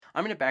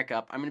I'm going to back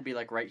up. I'm going to be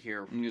like right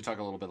here. You need to talk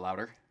a little bit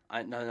louder.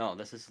 No,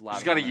 this is loud. You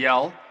just gotta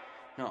yell.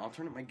 No, I'll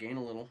turn up my gain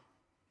a little.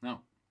 No.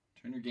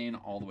 Turn your gain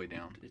all the way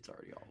down. It's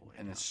already all the way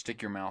And down. then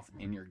stick your mouth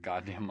in your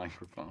goddamn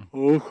microphone.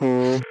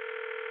 Okay.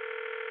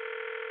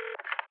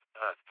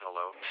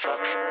 Hello. Fuck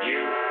you.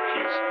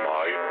 He's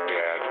my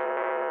dad.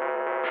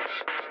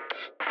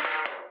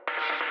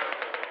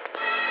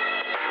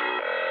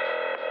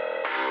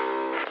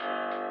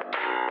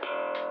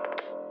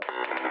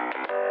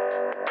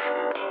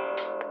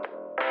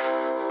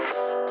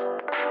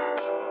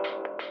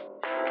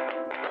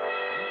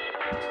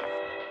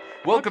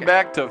 Welcome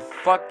back to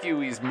Fuck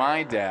You, He's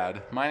My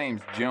Dad. My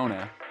name's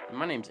Jonah.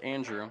 My name's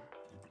Andrew.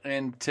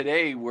 And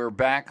today we're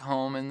back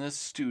home in the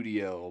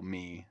studio. I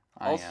am.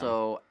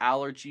 Also,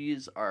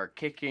 allergies are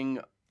kicking.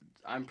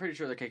 I'm pretty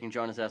sure they're kicking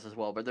Jonah's ass as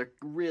well, but they're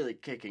really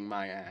kicking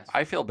my ass.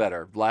 I feel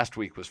better. Last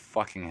week was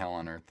fucking hell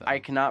on earth. Though. I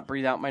cannot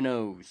breathe out my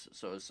nose,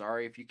 so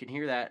sorry if you can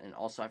hear that. And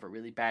also, I have a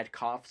really bad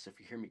cough, so if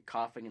you hear me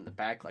coughing in the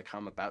back like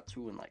I'm about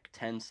to in like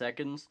 10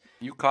 seconds.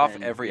 You cough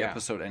And, every yeah.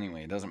 episode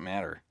anyway. It doesn't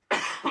matter.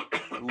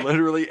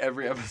 Literally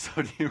every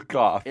episode you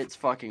cough. It's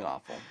fucking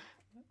awful.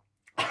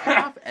 I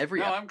cough every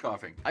No, I'm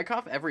coughing. I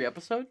cough every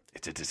episode?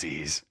 It's a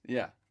disease.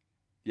 Yeah.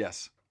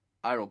 Yes.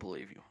 I don't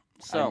believe you.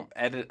 So, I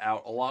edit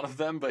out a lot of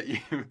them, but you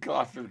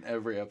cough in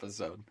every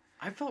episode.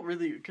 I felt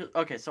really...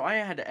 Okay, so I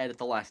had to edit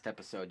the last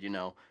episode,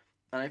 and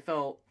I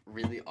felt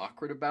really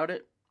awkward about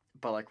it,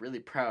 but, like, really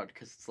proud,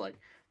 because it's like,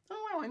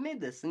 oh, wow, I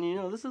made this,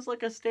 and, this is,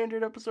 like, a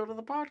standard episode of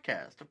the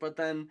podcast. But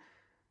then,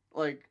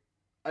 like,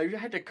 I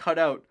had to cut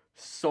out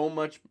so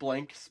much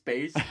blank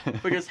space,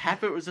 because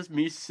half it was just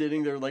me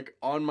sitting there, like,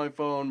 on my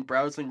phone,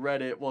 browsing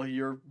Reddit, while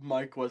your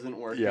mic wasn't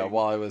working. Yeah,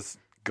 while I was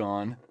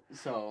gone.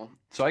 So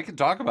I could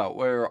talk about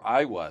where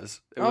I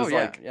was. It was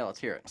yeah, let's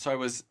hear it. So I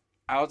was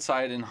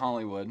outside in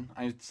Hollywood.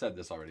 I said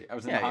this already. I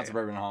was in the hot yeah.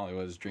 suburban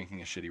Hollywood. I was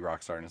drinking a shitty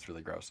Rockstar, and it's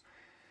really gross.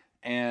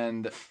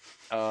 And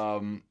I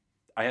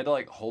had to,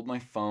 like, hold my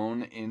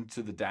phone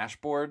into the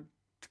dashboard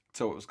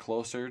so it was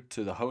closer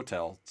to the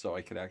hotel so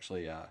I could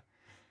actually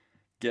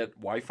get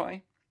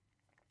Wi-Fi.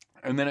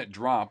 And then it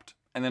dropped,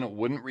 and then it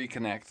wouldn't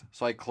reconnect.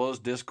 So I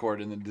closed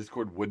Discord, and the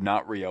Discord would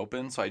not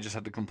reopen. So I just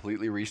had to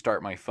completely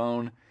restart my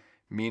phone.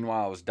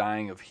 Meanwhile, I was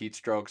dying of heat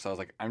stroke, so I was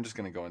like, I'm just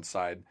going to go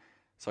inside.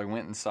 So I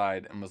went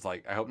inside and was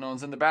like, I hope no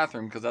one's in the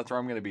bathroom because that's where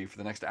I'm going to be for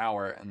the next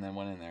hour, and then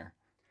went in there.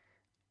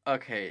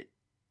 Okay,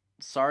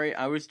 sorry,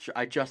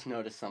 I just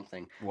noticed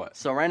something. What?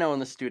 So right now in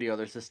the studio,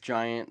 there's this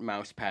giant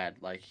mouse pad,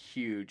 like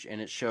huge,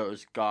 and it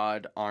shows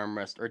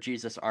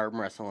Jesus arm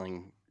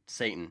wrestling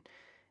Satan.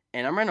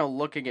 And I'm right now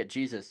looking at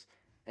Jesus,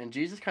 and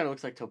Jesus kind of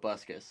looks like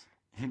Tobuscus.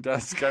 He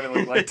does kind of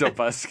look like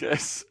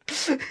Tobuscus.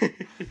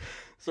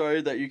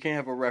 Sorry that you can't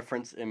have a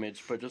reference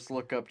image, but just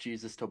look up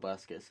Jesus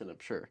Tobuscus, and I'm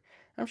sure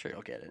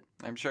you'll get it.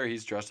 I'm sure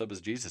he's dressed up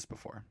as Jesus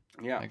before.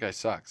 Yeah. That guy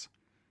sucks.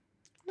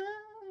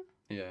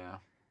 Yeah.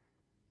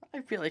 I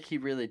feel like he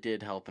really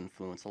did help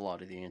influence a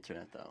lot of the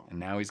internet, though. And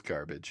now he's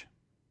garbage.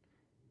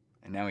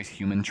 And now he's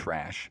human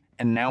trash.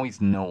 And now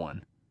he's no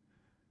one.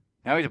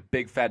 Now he's a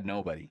big fat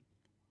nobody.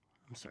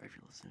 I'm sorry if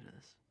you listen to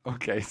this.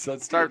 Okay, so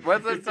let's start.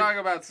 Let's talk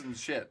about some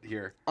shit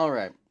here. All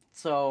right.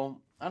 So,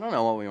 I don't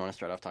know what we want to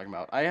start off talking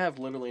about. I have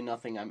literally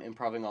nothing. I'm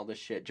improvising all this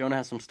shit. Jonah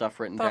has some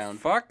stuff written down.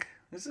 The fuck?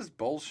 This is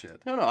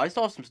bullshit. No, I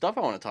still have some stuff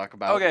I want to talk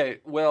about. Okay,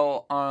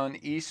 well, on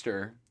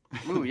Easter.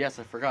 Ooh, yes,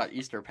 I forgot.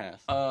 Easter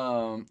passed.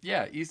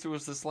 Yeah, Easter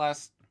was this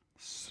last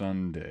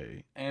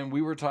Sunday. And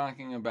we were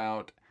talking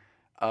about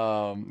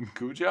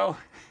Cujo.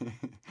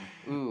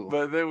 Ooh.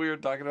 But then we were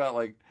talking about,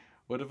 like,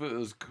 what if it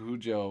was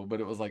Cujo, but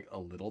it was like a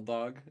little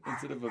dog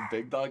instead of a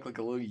big dog, like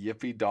a little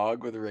yippy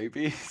dog with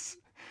rabies?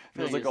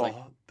 There was like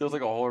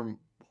a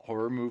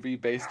horror movie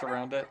based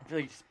around it. I feel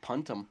like you just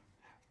punt him.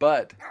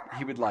 But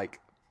he would, like,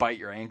 bite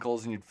your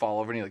ankles and you'd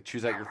fall over and he, like,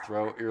 chews out your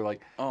throat. You're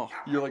like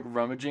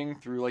rummaging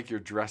through, like, your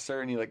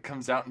dresser and he, like,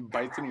 comes out and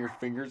bites one of your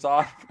fingers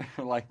off.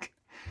 Like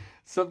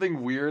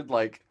something weird,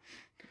 like.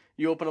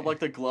 You open up, like,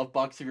 the glove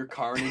box of your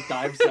car and he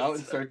dives out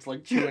and starts,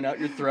 like, chewing out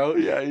your throat.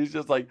 Yeah, he's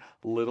just, like,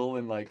 little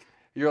and, like.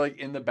 You're, like,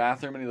 in the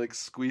bathroom and he, like,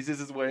 squeezes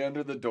his way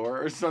under the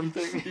door or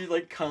something. He,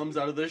 like, comes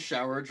out of the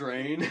shower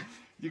drain.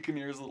 You can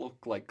hear his little,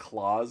 like,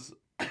 claws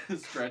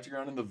scratching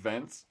around in the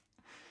vents.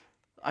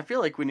 I feel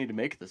like we need to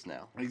make this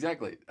now.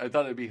 Exactly. I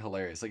thought it'd be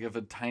hilarious. Like, if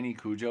a tiny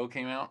Cujo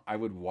came out, I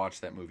would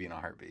watch that movie in a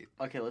heartbeat.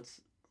 Okay, let's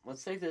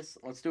save this.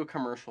 Let's do a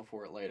commercial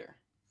for it later.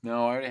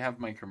 No, I already have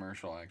my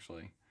commercial,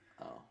 actually.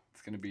 Oh.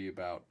 It's going to be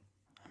about...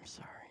 I'm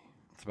sorry.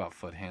 It's about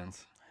foot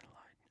hands. I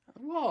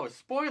lied. Whoa,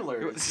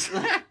 spoilers.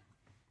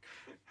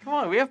 Come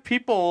on, we have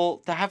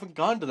people that haven't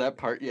gone to that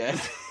part yet.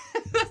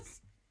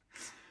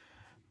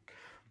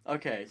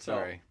 Okay, so...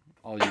 Sorry.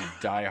 All you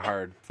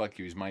die-hard Fuck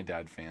You, He's My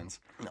Dad fans.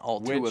 All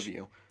two of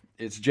you.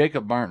 It's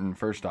Jacob Martin,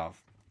 first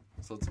off.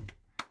 So it's,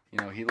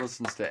 he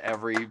listens to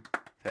every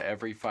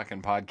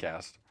fucking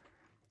podcast.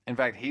 In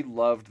fact, he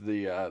loved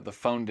the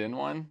phoned in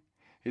one.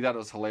 He thought it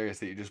was hilarious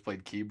that you just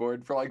played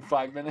keyboard for like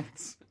 5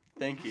 minutes.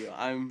 Thank you.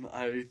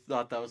 I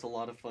thought that was a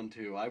lot of fun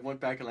too. I went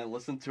back and I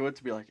listened to it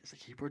to be like, is the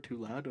keyboard too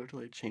loud?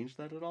 Do I change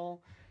that at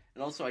all?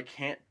 And also, I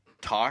can't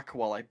talk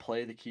while I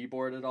play the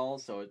keyboard at all,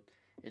 so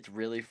it's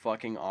really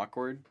fucking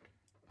awkward.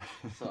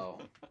 So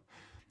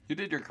You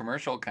did your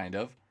commercial, kind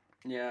of.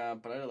 yeah,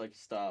 but I had to like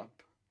stop.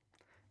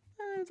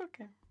 It's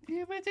okay.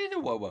 Yeah, but it's a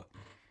wah.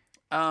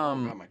 Oh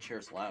god, my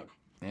chair's loud.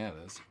 Yeah, it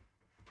is.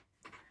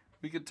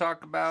 We could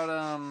talk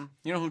about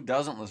you know who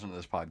doesn't listen to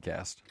this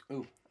podcast?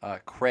 Ooh.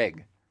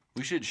 Craig.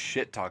 We should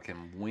shit talk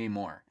him way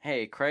more.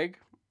 Hey, Craig,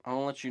 I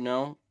want to let you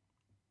know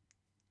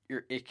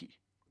you're icky.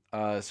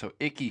 So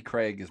Icky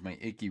Craig is my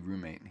icky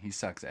roommate. He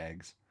sucks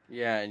eggs.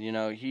 Yeah, and you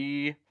know,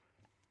 he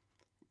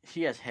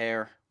has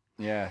hair.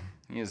 Yeah,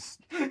 he has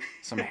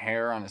some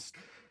hair on his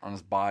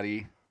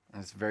body,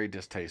 and it's very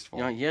distasteful.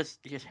 You know, he has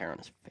hair on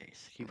his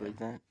face. Can you believe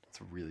that?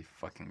 It's really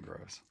fucking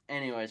gross.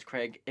 Anyways,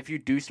 Craig, if you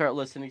do start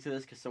listening to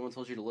this because someone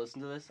told you to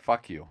listen to this,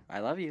 Fuck you. I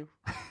love you.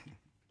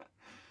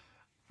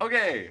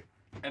 Okay,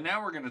 and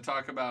now we're gonna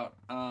talk about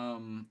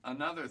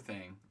another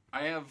thing.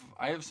 I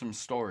have some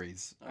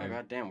stories. Oh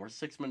god damn, we're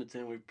 6 minutes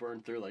in. We've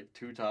burned through like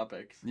 2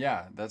 topics.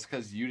 Yeah, that's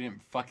because you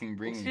didn't fucking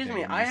bring. Excuse anything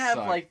me, and I you have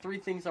suck. like 3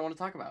 things I want to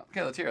talk about.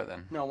 Okay, let's hear it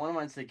then. No, one of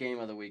mine's the game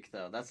of the week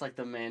though. That's like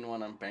the main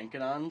one I'm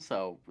banking on.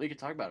 So we could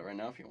talk about it right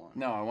now if you want.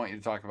 No, I want you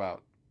to talk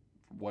about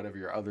whatever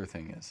your other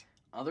thing is.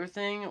 Other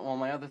thing? Well,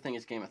 my other thing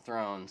is Game of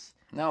Thrones.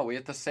 No, we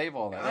have to save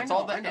all that. I That's know,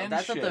 all the I know. end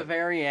That's shit. at the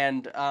very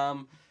end.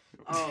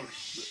 Oh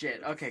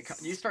shit. Okay,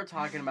 you start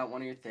talking about one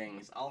of your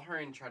things. I'll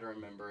hurry and try to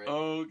remember it.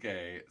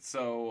 Okay,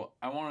 so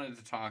I wanted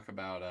to talk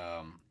about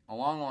a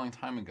long, long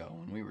time ago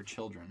when we were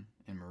children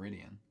in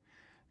Meridian.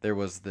 There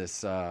was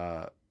this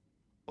we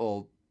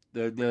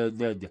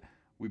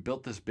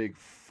built this big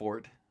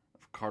fort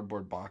of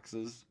cardboard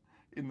boxes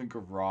in the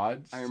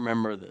garage. I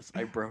remember this.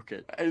 I broke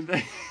it.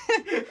 And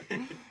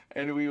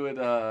and we would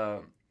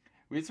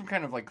we had some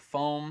kind of like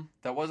foam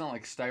that wasn't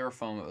like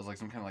styrofoam. It was like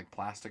some kind of like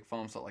plastic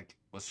foam, so it like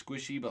was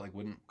squishy but like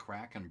wouldn't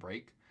crack and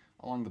break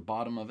along the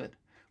bottom of it.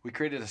 We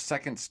created a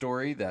second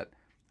story that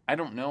I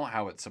don't know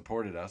how it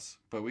supported us,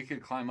 but we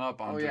could climb up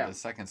onto the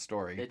second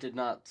story. It did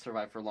not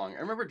survive for long. I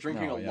remember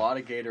drinking No, a yeah. lot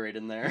of Gatorade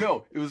in there.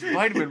 No, it was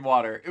vitamin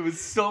water. It was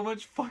so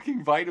much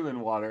fucking vitamin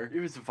water. It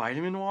was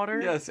vitamin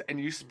water? Yes, and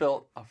you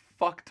spilt a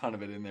fuck ton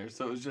of it in there,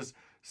 so it was just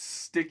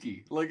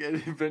sticky. Like,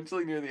 and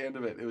eventually near the end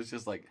of it, it was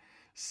just like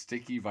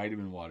sticky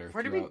vitamin water.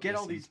 Where did we throughout get this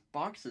all thing. these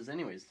boxes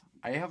anyways?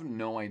 I have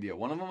no idea.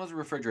 One of them was a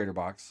refrigerator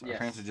box. Our Yes.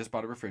 parents had just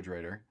bought a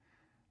refrigerator.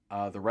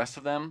 The rest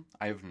of them,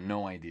 I have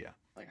no idea.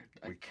 Like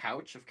a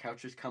couch? If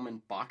couches come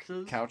in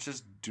boxes?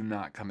 Couches do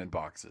not come in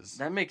boxes.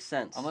 That makes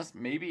sense. Unless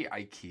maybe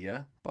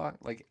IKEA,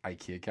 like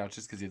IKEA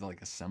couches, because you have to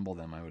like assemble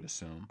them, I would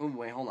assume. Ooh,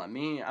 wait, hold on.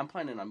 I'm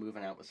planning on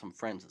moving out with some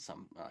friends at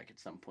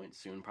some point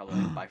soon,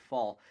 probably like by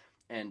fall.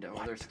 And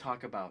there's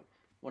talk about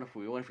what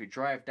if we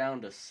drive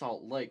down to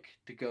Salt Lake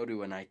to go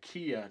to an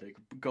IKEA to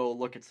go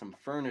look at some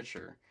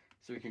furniture,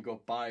 so we can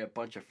go buy a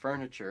bunch of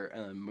furniture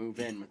and then move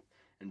in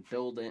and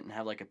build it and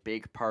have like a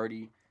big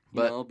party.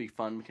 But it'll be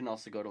fun. We can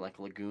also go to like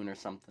Lagoon or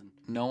something.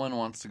 No one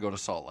wants to go to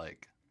Salt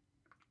Lake.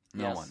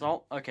 No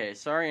one. Okay,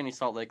 sorry, any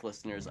Salt Lake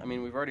listeners. I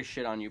mean, we've already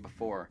shit on you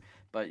before,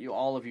 but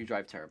all of you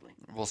drive terribly.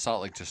 Well,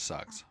 Salt Lake just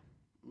sucks.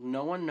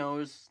 No one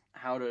knows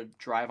how to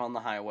drive on the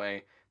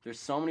highway. There's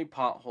so many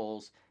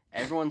potholes.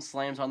 Everyone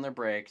slams on their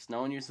brakes.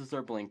 No one uses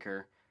their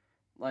blinker.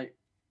 Like,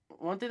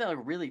 one thing that like,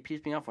 really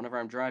pees me off whenever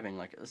I'm driving,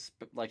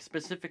 like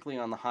specifically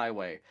on the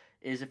highway,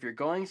 is if you're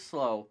going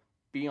slow,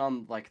 be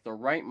on like the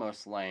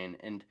rightmost lane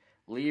and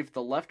leave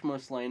the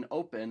leftmost lane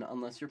open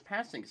unless you're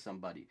passing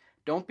somebody.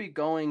 Don't be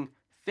going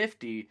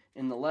 50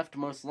 in the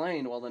leftmost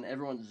lane while then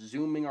everyone's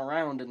zooming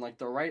around in like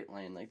the right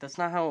lane. Like that's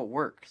not how it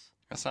works.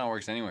 That's not how it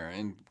works anywhere.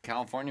 In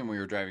California, when we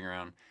were driving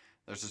around,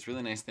 there's this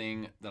really nice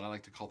thing that I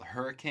like to call the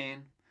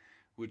hurricane,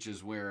 which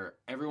is where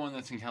everyone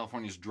that's in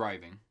California is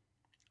driving.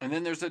 And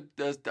then there's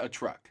a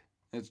truck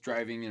that's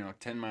driving,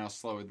 10 miles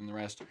slower than the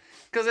rest.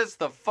 Because it's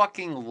the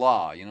fucking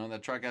law,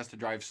 that truck has to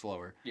drive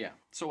slower. Yeah.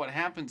 So what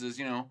happens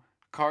is,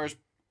 cars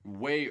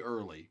way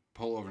early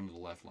pull over into the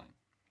left lane.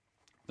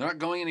 They're not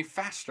going any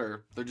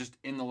faster. They're just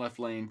in the left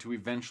lane to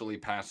eventually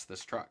pass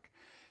this truck.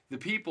 The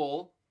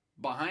people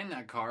behind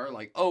that car are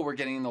like, oh, we're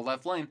getting in the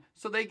left lane,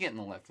 so they get in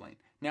the left lane.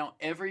 Now,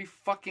 every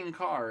fucking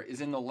car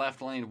is in the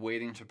left lane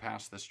waiting to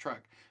pass this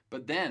truck.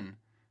 But then,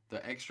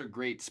 the extra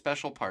great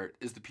special part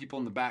is the people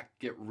in the back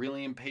get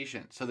really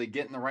impatient. So they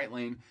get in the right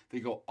lane,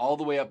 they go all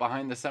the way up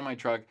behind the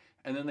semi-truck,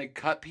 and then they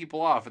cut people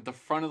off at the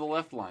front of the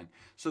left line.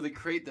 So they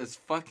create this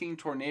fucking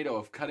tornado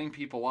of cutting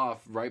people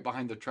off right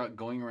behind the truck,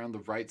 going around the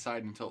right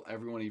side until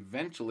everyone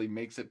eventually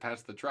makes it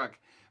past the truck.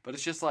 But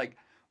it's just like,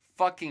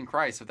 fucking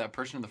Christ, if that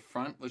person in the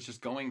front was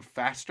just going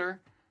faster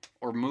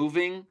or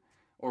moving,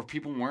 or if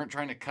people weren't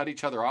trying to cut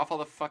each other off all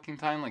the fucking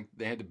time, like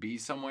they had to be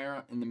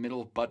somewhere in the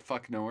middle of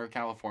buttfuck nowhere,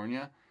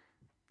 California.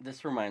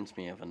 This reminds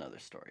me of another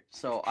story.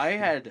 So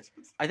I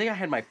think I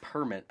had my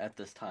permit at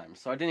this time,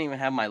 so I didn't even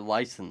have my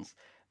license.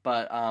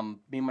 But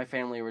me and my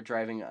family were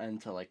driving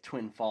into like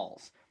Twin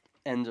Falls,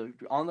 and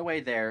on the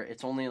way there,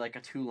 it's only like a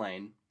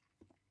 2-lane.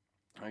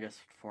 I guess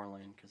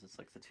 4-lane because it's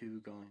like the 2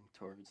 going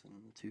towards and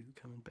the 2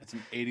 coming back. It's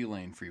an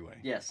 80-lane freeway.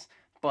 Yes,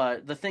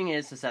 but the thing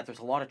is that there's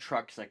a lot of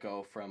trucks that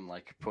go from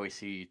like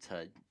Boise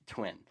to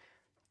Twin.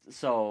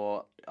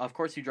 So, of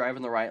course, you drive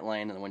in the right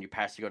lane, and then when you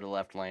pass, you go to the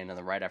left lane, and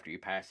then right after you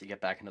pass, you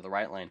get back into the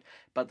right lane.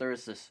 But there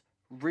was this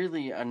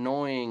really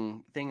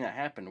annoying thing that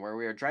happened where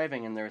we were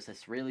driving, and there was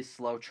this really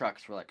slow truck.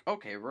 So we're like,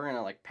 okay, we're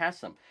gonna like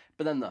pass them.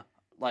 But then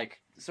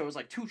so it was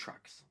like two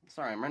trucks.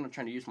 Sorry, I'm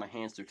trying to use my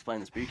hands to explain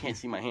this, but you can't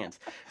see my hands.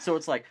 So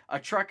it's like a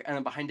truck, and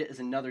then behind it is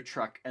another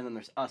truck, and then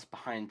there's us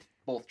behind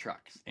both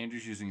trucks.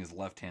 Andrew's using his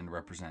left hand to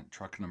represent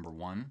truck number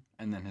 1,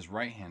 and then his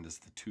right hand is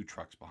the 2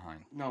 trucks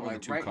behind. No, or my the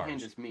 2 right cars.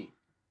 hand is me.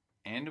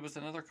 And it was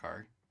another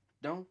car.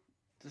 No,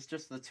 it's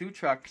just the 2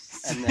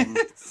 trucks and then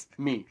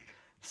me.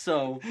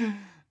 So,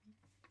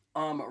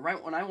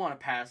 right when I want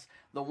to pass,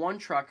 the one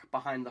truck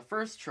behind the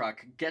first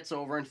truck gets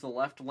over into the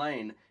left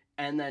lane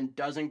and then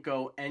doesn't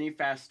go any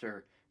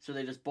faster. So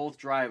they just both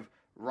drive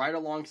right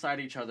alongside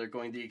each other,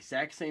 going the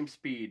exact same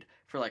speed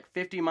for like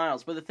 50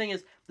 miles. But the thing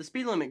is, the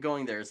speed limit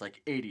going there is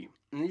like 80,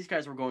 and these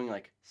guys were going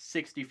like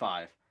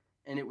 65.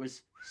 And it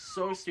was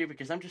so stupid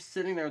because I'm just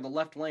sitting there in the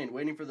left lane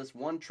waiting for this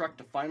one truck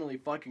to finally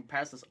fucking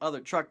pass this other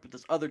truck, but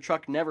this other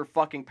truck never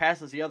fucking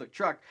passes the other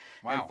truck.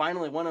 Wow. And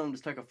finally one of them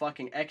just took a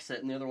fucking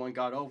exit and the other one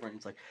got over, and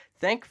it's like,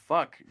 thank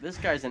fuck, this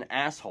guy's an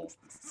asshole.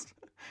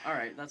 All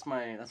right, that's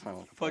my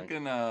one complaint.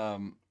 Fucking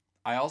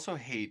I also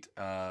hate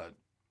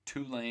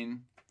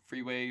 2-lane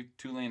freeway,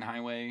 2-lane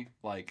highway,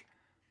 like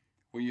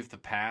where you have to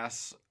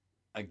pass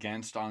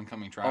against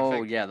oncoming traffic.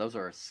 Oh yeah, those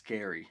are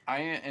scary. I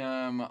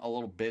am a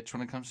little bitch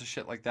when it comes to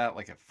shit like that.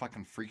 Like, it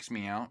fucking freaks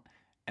me out.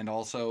 And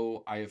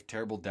also, I have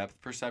terrible depth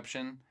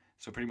perception.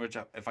 So pretty much,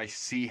 if I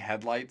see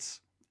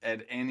headlights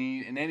in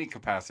any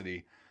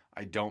capacity,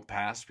 I don't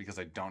pass because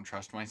I don't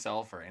trust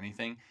myself or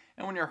anything.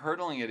 And when you're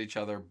hurtling at each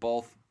other,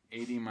 both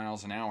 80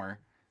 miles an hour,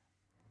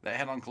 that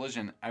head-on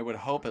collision, I would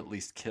hope at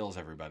least kills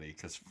everybody.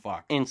 Because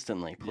fuck.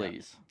 Instantly,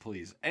 please. Yeah,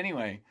 please.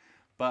 Anyway,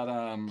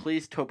 but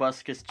please,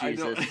 Tobuscus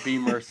Jesus, be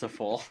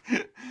merciful.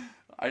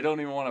 I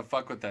don't even want to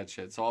fuck with that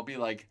shit. So I'll be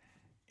like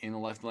in the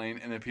left lane,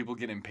 and then people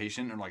get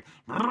impatient and like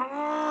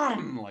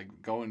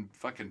going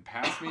fucking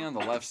past me on the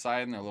left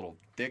side, and they're little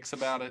dicks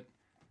about it.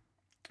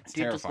 It's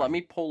Dude, terrifying. just let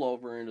me pull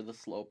over into the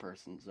slow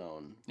person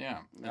zone. Yeah,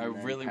 and I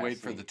then really pass wait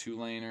for me. the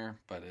 2-laner,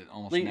 but it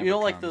almost Like, never you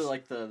know, comes.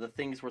 like the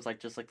things where it's like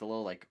just like the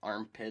little like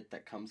armpit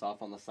that comes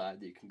off on the side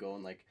that you can go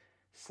and like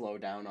slow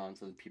down on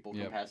so that people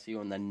can Yep. pass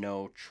you, and then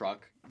no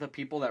truck. The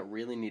people that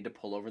really need to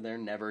pull over there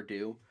never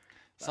do.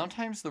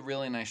 Sometimes the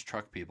really nice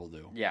truck people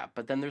do. Yeah,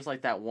 but then there's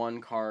like that one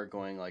car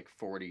going like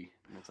 40,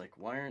 and it's like,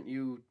 why aren't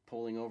you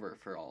pulling over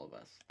for all of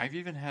us? I've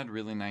even had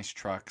really nice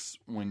trucks.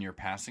 When you're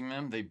passing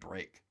them, they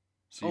brake,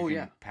 so you Oh, can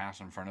yeah.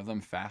 pass in front of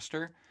them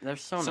faster. They're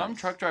so Some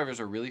nice. truck drivers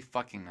are really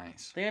fucking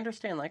nice. They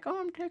understand, like, oh,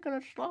 I'm taking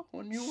it slow,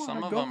 and you want Some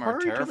to of go them are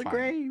hurry to the terrifying.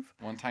 grave.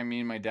 One time, me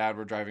and my dad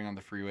were driving on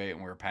the freeway, and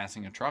we were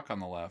passing a truck on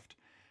the left.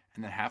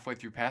 And then halfway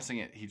through passing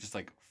it, he just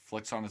like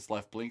flicks on his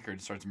left blinker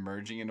and starts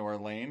merging into our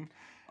lane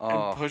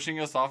and pushing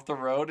us off the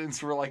road. And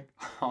so we're like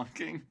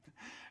honking.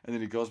 And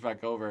then he goes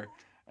back over,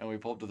 and we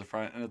pull up to the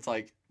front. And it's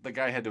like the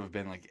guy had to have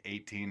been like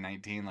 18,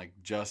 19, like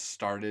just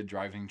started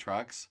driving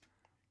trucks.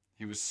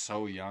 He was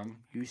so young.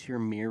 Use your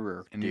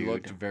mirror, And dude. he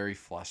looked very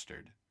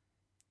flustered.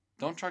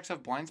 Don't trucks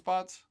have blind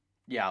spots?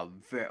 Yeah,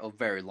 a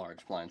very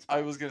large blind spot.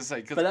 I was going to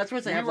say. 'Cause But that's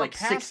what they we have, were like,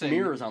 6 passing-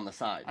 mirrors on the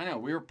side. I know.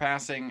 We were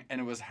passing,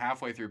 and it was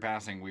halfway through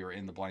passing. We were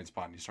in the blind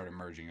spot, and he started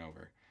merging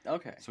over.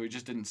 Okay. So he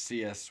just didn't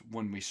see us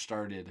when we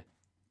started,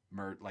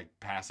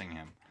 passing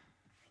him.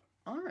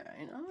 All right.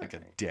 Like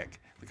a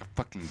dick. Like a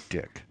fucking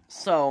dick.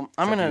 So,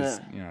 I'm Except going he was,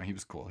 to... he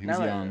was cool. He now was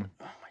that- young.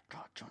 Oh, my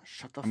God, John,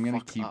 shut the I'm going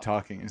fuck to keep up.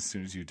 talking as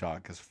soon as you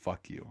talk, because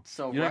fuck you.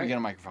 So, You don't even right- get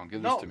a microphone.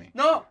 Give No, this to me.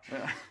 no!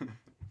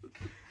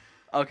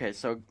 Okay,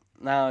 so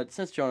now,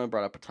 since Jonah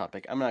brought up a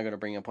topic, I'm not going to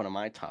bring up one of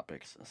my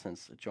topics,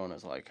 since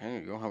Jonah's like, hey,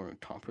 you don't have a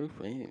topic?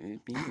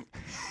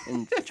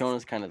 And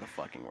Jonah's kind of the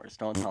fucking worst.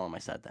 Don't tell him I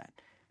said that.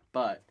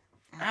 But,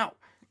 ow!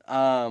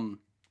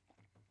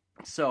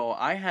 So,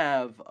 I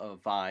have a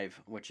Vive,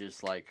 which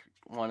is, like,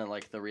 one of,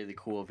 like, the really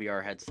cool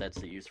VR headsets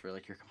that you use for,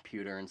 like, your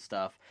computer and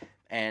stuff.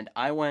 And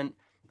I went,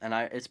 and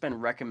it's been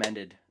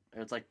recommended.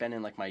 It's, like, been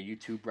in, like, my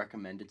YouTube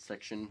recommended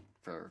section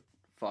for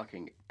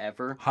fucking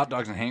ever. Hot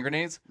dogs and hand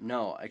grenades?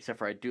 No, except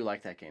for I do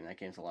like that game. That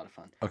game's a lot of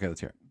fun. Okay, let's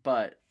hear it.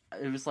 But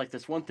it was like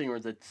this one thing where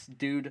this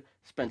dude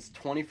spends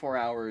 24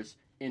 hours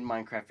in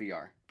Minecraft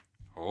VR.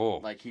 Oh.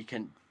 Like, he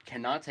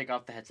cannot take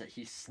off the headset.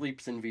 He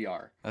sleeps in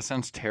VR. That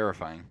sounds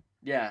terrifying.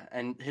 Yeah,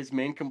 and his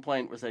main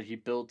complaint was that he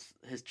built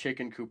his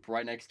chicken coop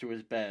right next to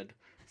his bed.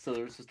 So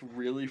it was just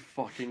really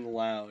fucking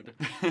loud.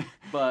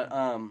 But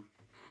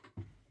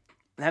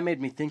that made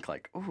me think,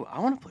 like, ooh, I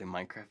want to play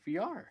Minecraft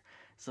VR.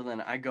 So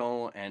then I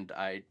go and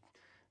I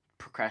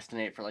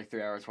procrastinate for like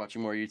 3 hours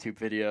watching more YouTube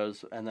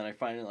videos, and then I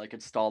finally like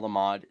install the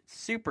mod. It's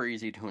super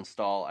easy to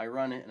install. I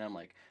run it and I'm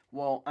like,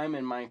 well, I'm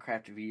in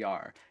Minecraft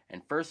VR.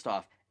 And first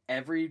off,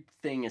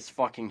 everything is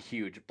fucking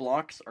huge.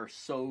 Blocks are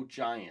so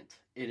giant.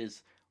 It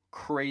is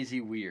crazy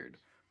weird.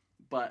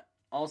 But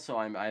also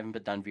I haven't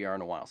been done VR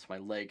in a while, so my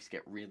legs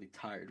get really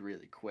tired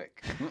really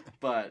quick.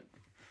 But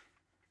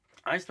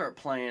I start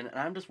playing, and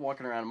I'm just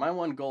walking around. My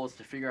one goal is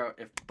to figure out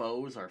if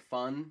bows are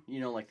fun. You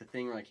know, like the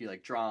thing where like you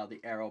like draw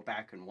the arrow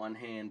back in one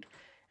hand,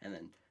 and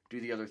then do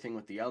the other thing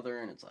with the other,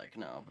 and it's like,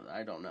 no, but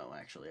I don't know,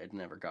 actually. I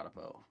never got a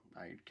bow.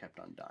 I kept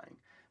on dying.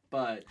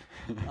 But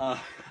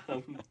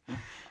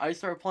I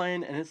start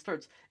playing, and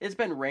it's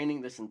been raining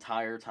this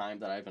entire time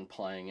that I've been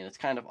playing, and it's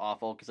kind of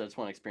awful because I just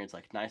want to experience,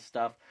 like, nice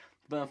stuff.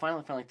 But I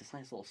finally found, like, this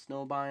nice little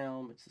snow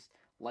biome. It's just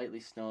lightly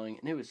snowing,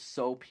 and it was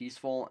so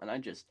peaceful, and I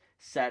just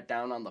sat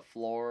down on the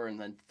floor and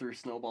then threw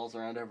snowballs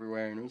around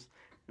everywhere, and it was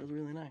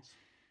really nice.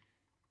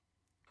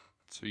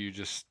 So you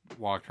just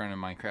walked around in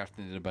Minecraft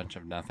and did a bunch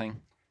of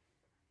nothing?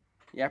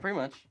 Yeah, pretty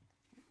much.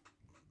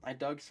 I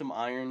dug some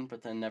iron,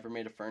 but then never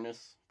made a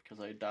furnace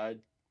because I died.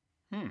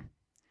 I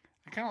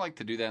kind of like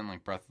to do that in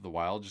like Breath of the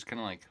Wild, just kind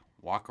of like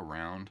walk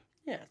around.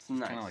 Yeah, it's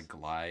nice. Kind of like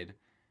glide.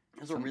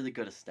 It's a really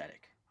good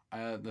aesthetic.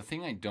 The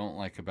thing I don't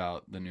like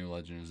about the new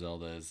Legend of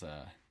Zelda is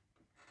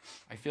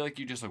I feel like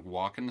you just like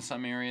walk into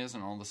some areas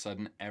and all of a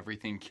sudden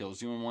everything kills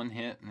you in one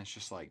hit, and it's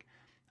just like,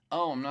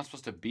 oh, I'm not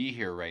supposed to be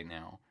here right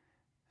now.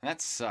 And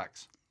that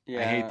sucks. Yeah,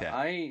 I hate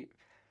that.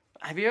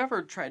 Have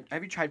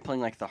you tried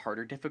playing like the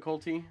harder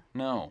difficulty?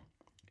 No.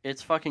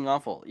 It's fucking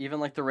awful. Even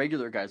like the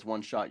regular guys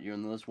one-shot you,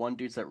 and those one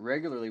dudes that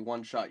regularly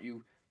one-shot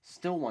you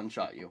still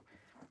one-shot you.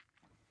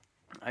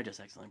 I just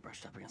accidentally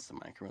brushed up against the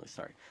mic. I'm really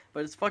sorry.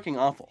 But it's fucking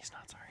awful. He's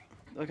not sorry.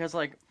 Because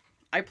like,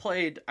 I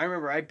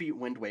remember I beat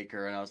Wind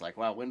Waker, and I was like,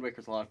 wow, Wind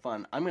Waker's a lot of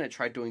fun. I'm going to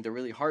try doing the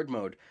really hard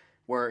mode,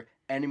 where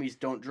enemies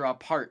don't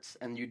drop hearts,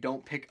 and you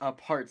don't pick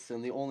up hearts,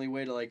 and the only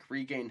way to like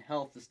regain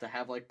health is to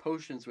have like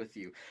potions with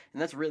you.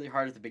 And that's really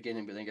hard at the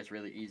beginning, but then it gets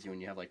really easy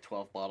when you have like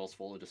 12 bottles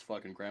full of just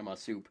fucking grandma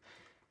soup.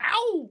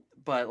 Ow!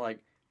 But, like,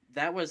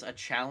 that was a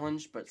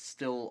challenge, but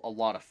still a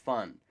lot of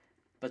fun.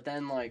 But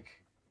then, like,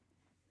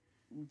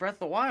 Breath of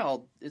the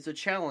Wild is a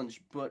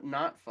challenge, but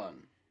not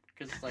fun.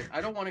 Because, like,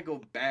 I don't want to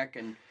go back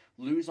and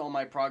lose all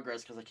my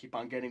progress because I keep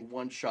on getting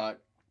one shot.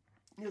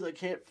 Because I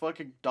can't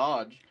fucking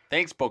dodge.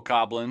 Thanks,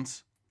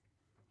 Bokoblins.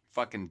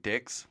 Fucking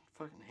dicks.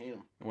 Fucking hate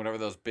them. Whatever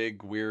those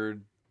big,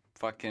 weird,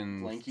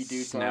 fucking Lanky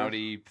dudes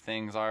snouty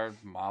things are.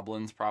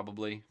 Moblins,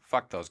 probably.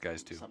 Fuck those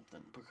guys, too. Something.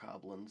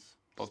 Bokoblins.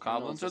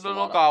 Bokoblins are the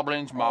little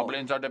goblins.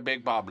 Moblins are the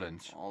big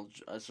boblins.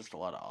 It's just a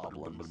lot of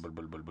oblins.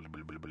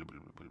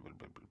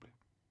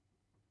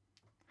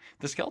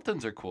 The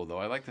skeletons are cool, though.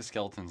 I like the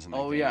skeletons in the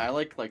game. Yeah, I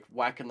like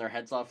whacking their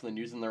heads off and then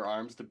using their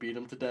arms to beat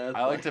them to death.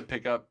 I like to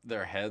pick up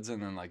their heads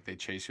and then like they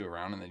chase you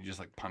around and then you just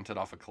like punt it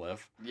off a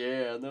cliff.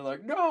 Yeah, and they're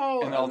like,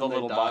 no! And all the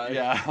little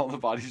all the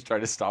bodies try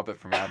to stop it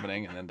from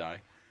happening and then die.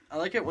 I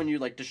like it when you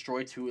like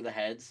destroy two of the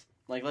heads.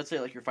 Like, let's say,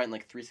 like, you're fighting,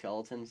 like, 3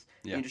 skeletons,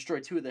 and you destroy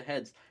 2 of the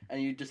heads,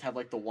 and you just have,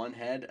 like, the one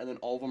head, and then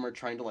all of them are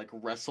trying to, like,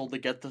 wrestle to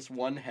get this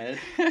one head.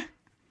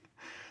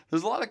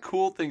 There's a lot of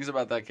cool things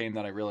about that game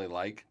that I really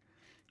like,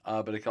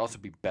 but it could also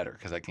be better,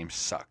 because that game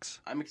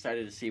sucks. I'm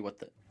excited to see what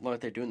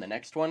they do in the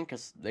next one,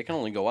 because they can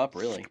only go up,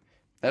 really.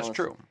 That's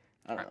true.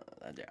 I don't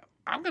know. Yeah.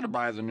 I'm going to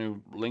buy the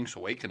new Link's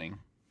Awakening.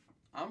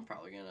 I'm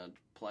probably going to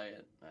play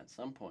it at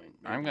some point.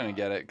 I'm going to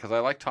get it, because I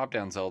like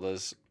top-down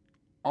Zeldas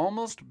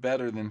almost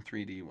better than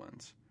 3D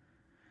ones.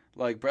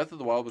 Like, Breath of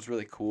the Wild was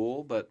really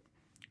cool, but,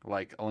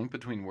 like, A Link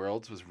Between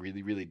Worlds was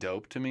really, really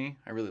dope to me.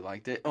 I really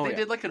liked it. They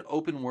did, like, an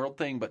open world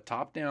thing, but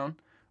top-down.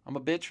 I'm a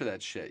bitch for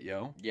that shit,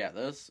 yo. Yeah,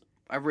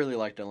 I really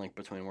liked A Link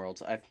Between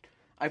Worlds.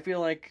 I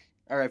feel like,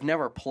 or I've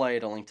never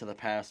played A Link to the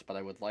Past, but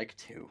I would like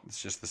to.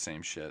 It's just the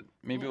same shit.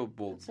 Maybe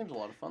we'll it seems a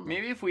lot of fun, though.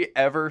 Maybe if we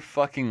ever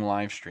fucking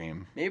live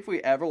stream. Maybe if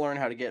we ever learn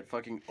how to get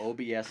fucking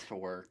OBS to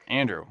work.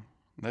 Andrew.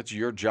 That's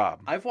your job.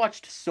 I've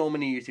watched so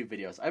many YouTube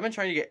videos. I've been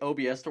trying to get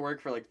OBS to work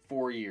for like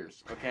 4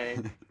 years, okay?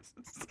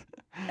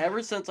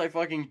 Ever since I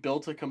fucking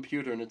built a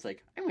computer and it's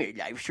like, I'm going to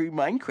live stream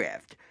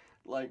Minecraft.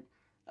 Like,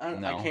 I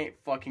can't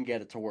fucking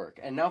get it to work.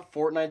 And now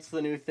Fortnite's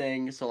the new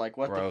thing, so like,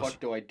 what the fuck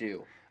do I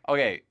do?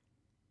 Okay,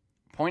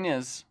 point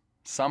is,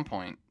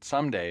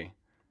 someday,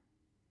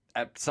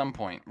 at some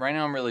point, right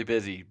now I'm really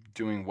busy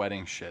doing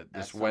wedding shit.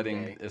 This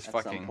wedding is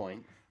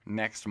fucking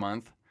next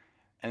month.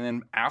 And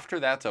then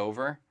after that's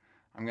over,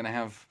 I'm going to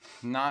have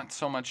not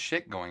so much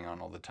shit going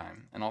on all the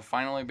time. And I'll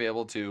finally be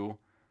able to,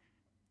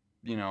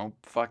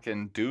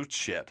 fucking do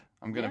shit.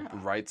 I'm going to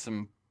write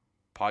some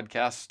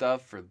podcast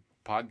stuff for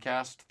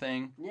podcast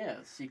thing. Yeah,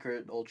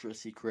 ultra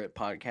secret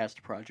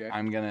podcast project.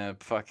 I'm going to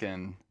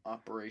fucking...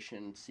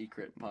 Operation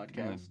Secret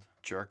Podcast.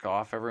 Jerk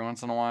off every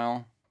once in a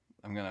while.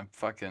 I'm going to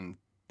fucking...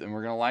 Then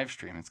we're going to live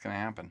stream. It's going to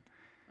happen.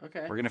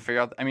 Okay. We're going to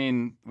figure out... I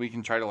mean, we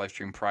can try to live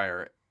stream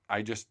prior.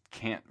 I just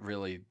can't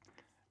really...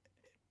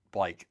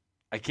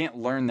 I can't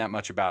learn that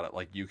much about it.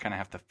 Like, you kind of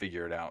have to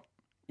figure it out.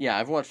 Yeah,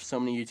 I've watched so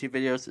many YouTube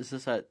videos. It's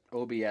just that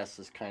OBS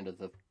is kind of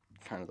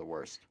the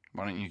worst.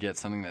 Why don't you get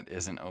something that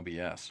isn't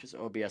OBS? Because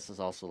OBS is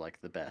also, like,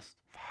 the best.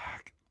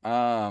 Fuck.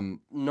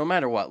 No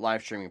matter what,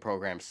 live streaming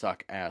programs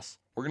suck ass.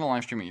 We're going to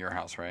live stream at your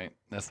house, right?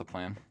 That's the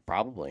plan?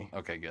 Probably.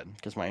 Okay, good.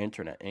 Because my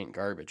internet ain't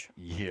garbage.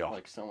 Yeah.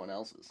 Like someone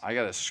else's. I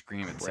got to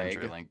scream at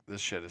CenturyLink.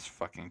 This shit is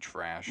fucking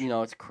trash.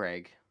 It's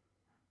Craig.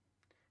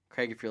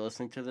 Craig, if you're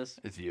listening to this.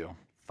 It's you.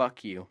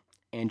 Fuck you.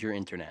 And your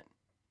internet.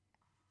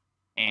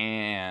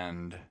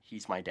 And...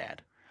 He's my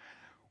dad.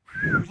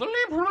 Wow,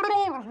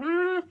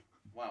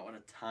 what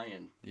a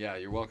tie-in. Yeah,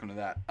 you're welcome to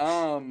that.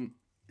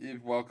 You're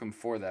welcome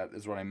for that,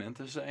 is what I meant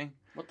to say.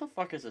 What the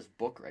fuck is this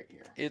book right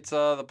here? It's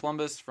the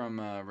Plumbus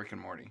from Rick and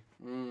Morty.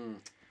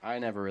 I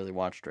never really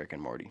watched Rick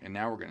and Morty. And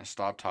now we're going to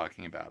stop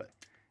talking about it.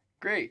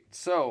 Great.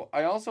 So,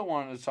 I also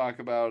wanted to talk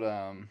about...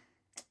 I'm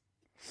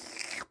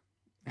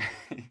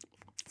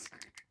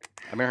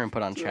going to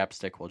put on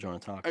chapstick while Jonah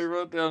talks. I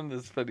wrote down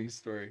this funny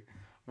story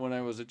when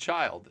I was a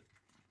child.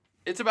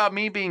 It's about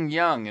me being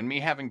young and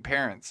me having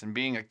parents and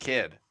being a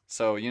kid.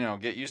 So,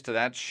 get used to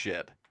that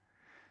shit.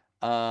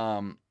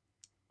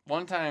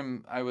 One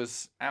time I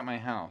was at my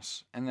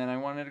house and then I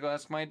wanted to go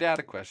ask my dad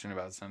a question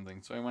about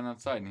something. So I went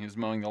outside and he was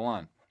mowing the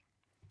lawn.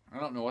 I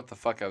don't know what the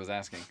fuck I was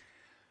asking.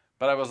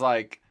 But I was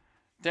like,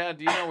 Dad,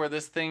 do you know where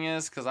this thing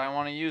is? Because I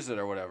want to use it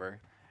or whatever.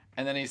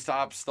 And then he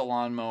stops the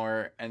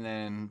lawnmower and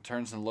then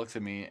turns and looks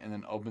at me and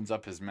then opens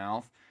up his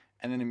mouth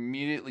and then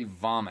immediately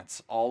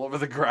vomits all over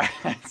the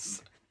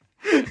grass.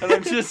 And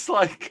I'm just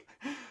like,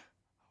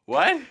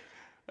 what?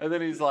 And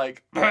then he's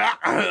like,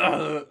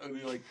 and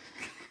he like...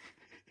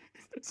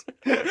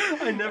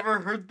 I never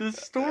heard this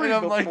story and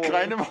I'm before. like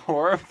kind of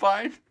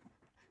horrified.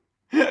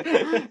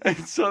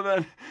 And so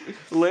then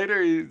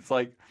later he's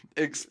like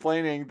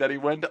explaining that he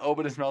went to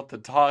open his mouth to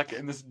talk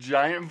and this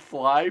giant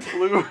fly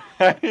flew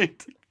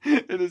right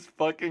in his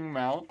fucking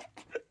mouth.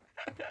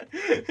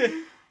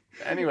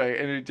 Anyway,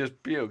 and he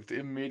just puked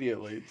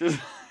immediately. Just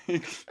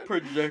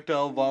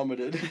projectile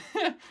vomited.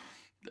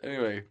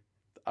 Anyway,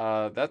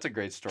 that's a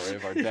great story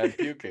of our dad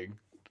puking.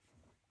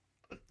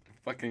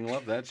 Fucking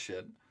love that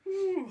shit.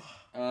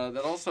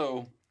 That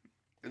also,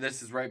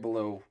 this is right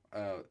below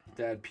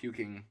dad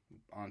puking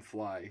on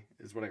fly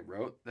is what I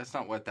wrote. That's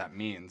not what that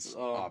means,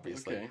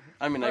 obviously. Okay.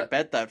 I mean, I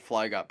bet that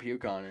fly got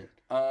puke on it.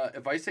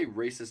 If I say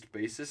racist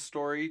basis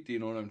story, do you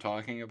know what I'm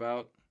talking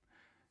about?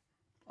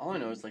 All I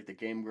know is like the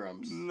Game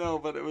Grumps. No,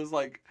 but it was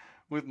like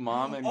with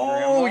mom and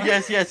Oh, grandma.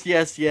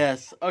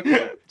 yes.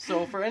 Okay,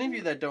 so for any of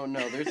you that don't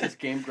know, there's this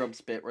Game Grumps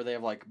bit where they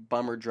have like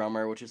Bummer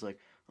Drummer, which is like,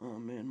 oh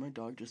man, my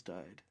dog just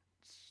died.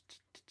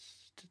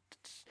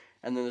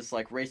 And then this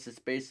like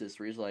racist basis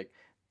where he's like,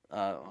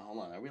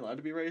 hold on, are we allowed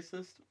to be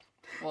racist?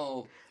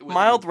 Well,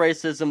 Mild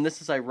racism,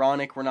 this is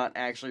ironic, we're not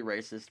actually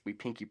racist, we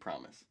pinky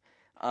promise.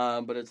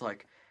 But it's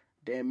like,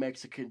 damn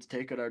Mexicans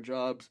taking our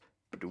jobs.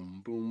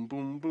 Boom, boom,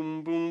 boom,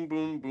 boom, boom,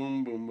 boom,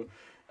 boom, boom.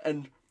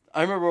 And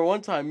I remember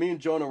one time me and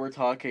Jonah were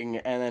talking,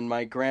 and then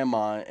my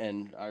grandma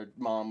and our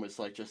mom was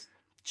like just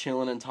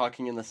chilling and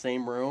talking in the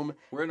same room.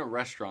 We're in a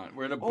restaurant.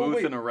 We're in a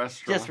booth in a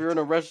restaurant. Yes, we were in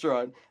a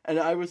restaurant, and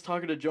I was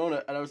talking to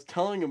Jonah, and I was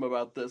telling him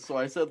about this. So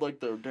I said like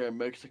the damn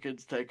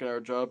Mexicans taking our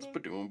jobs.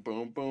 Boom,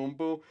 boom, boom,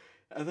 boom.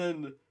 And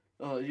then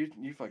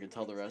you fucking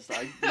tell the rest.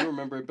 You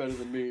remember it better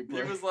than me. Bro.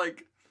 It was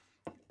like,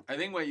 I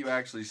think what you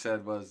actually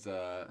said was,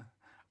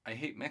 I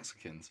hate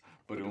Mexicans.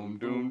 Doom,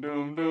 doom,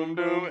 doom, doom,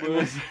 doom. And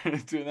then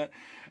started doing that.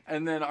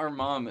 And then our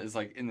mom is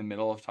like in the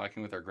middle of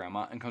talking with our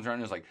grandma and comes around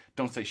and is like,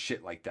 don't say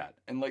shit like that.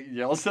 And like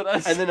yells at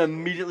us. And then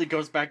immediately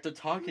goes back to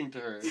talking to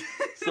her.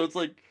 So it's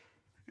like,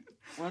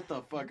 what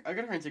the fuck? I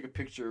gotta try and take a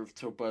picture of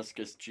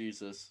Tobuscus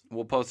Jesus.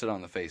 We'll post it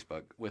on the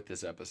Facebook with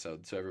this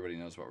episode so everybody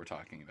knows what we're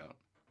talking about.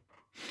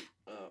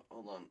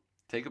 Hold on.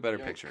 Take a better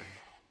picture.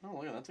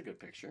 Oh, look, that's a good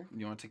picture.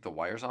 You want to take the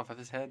wires off of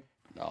his head?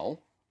 No.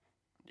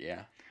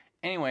 Yeah.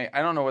 Anyway,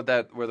 I don't know where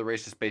the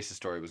racist basis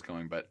story was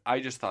going, but I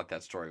just thought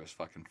that story was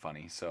fucking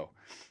funny. So,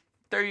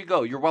 there you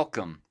go. You're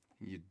welcome,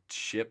 you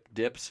ship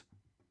dips.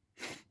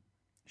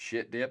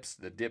 Shit dips.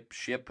 The dip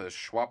ship a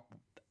schwap.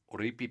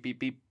 Beep beep beep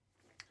beep.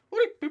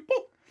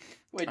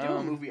 Wait, do you know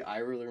a movie I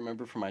really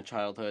remember from my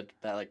childhood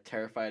that like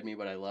terrified me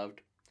but I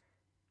loved?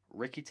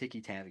 Ricky Tikki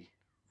Tavi.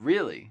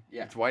 Really?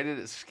 Yeah. Why did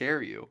it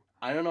scare you?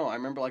 I don't know. I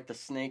remember like the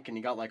snake and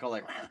he got like all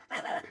like,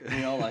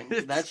 like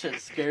that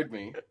shit scared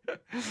me.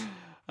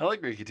 I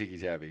like Ricky Tikki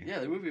Tavi. Yeah,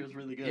 the movie was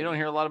really good. You don't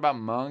hear a lot about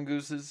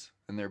mongooses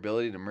and their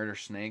ability to murder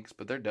snakes,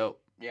 but they're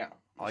dope. Yeah,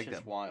 I like it's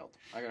them. wild.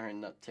 I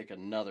gotta take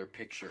another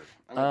picture.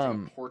 I'm gonna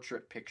take a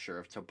portrait picture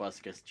of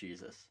Tobuscus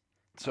Jesus.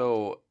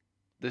 So,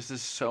 this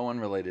is so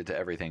unrelated to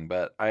everything,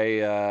 but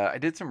I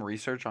did some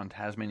research on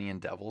Tasmanian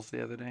devils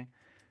the other day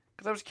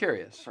because I was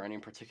curious. For any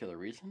particular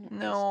reason?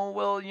 No,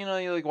 well, you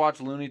like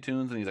watch Looney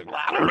Tunes and he's like,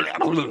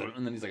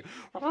 and then he's like,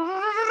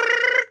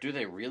 do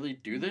they really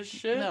do this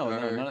shit?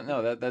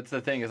 No. That's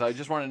the thing is I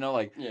just want to know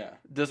like, yeah,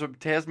 does a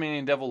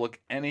Tasmanian devil look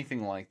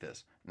anything like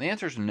this? And the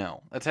answer is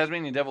no. A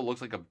Tasmanian devil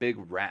looks like a big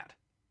rat.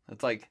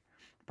 It's like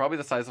probably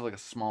the size of like a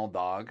small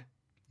dog.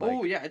 Like,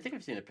 oh yeah, I think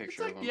I've seen a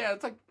picture of him. Yeah,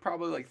 it's like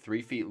probably like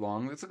 3 feet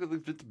long. It's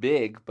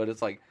big, but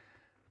it's like,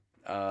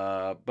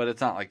 but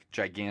it's not like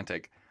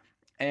gigantic,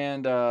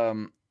 and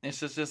it's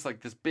just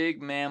like this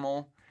big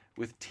mammal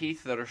with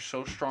teeth that are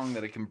so strong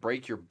that it can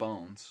break your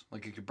bones.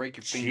 Like it could break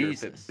your finger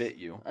if it bit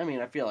you. I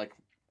mean, I feel like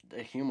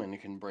a human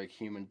can break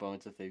human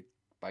bones if they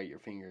bite your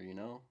finger. You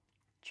know,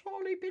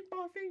 Charlie bit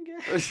my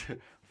finger.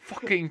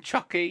 Fucking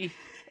Chucky.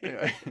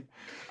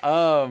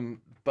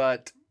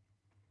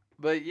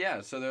 But yeah,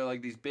 so they're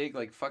like these big,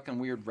 like fucking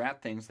weird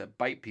rat things that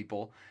bite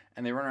people,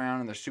 and they run around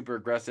and they're super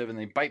aggressive and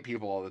they bite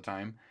people all the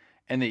time.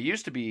 And they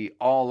used to be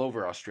all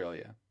over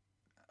Australia,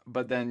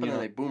 but then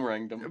they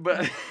boomeranged them.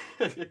 But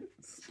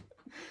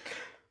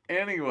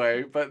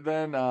Anyway, but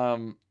then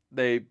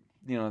they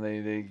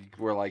they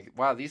were like,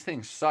 wow, these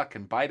things suck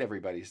and bite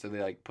everybody. So they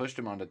like pushed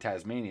him onto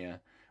Tasmania,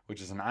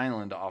 which is an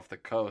island off the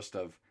coast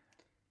of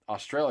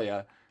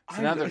Australia.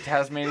 So now they're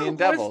Tasmanian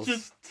devils. Let's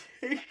just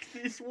take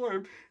this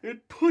worm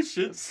and push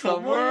it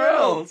somewhere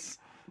else.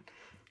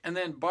 And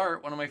then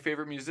Bart, one of my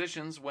favorite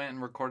musicians, went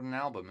and recorded an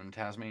album in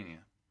Tasmania.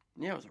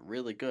 Yeah, it was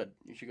really good.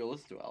 You should go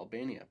listen to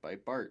Albania by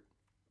Bart.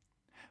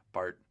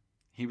 Bart,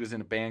 he was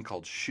in a band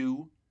called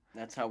Shoe.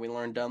 That's how we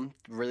learned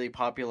really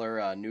popular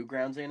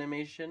Newgrounds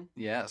animation.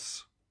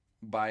 Yes,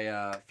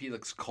 by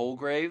Felix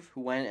Colgrave.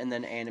 Who went and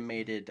then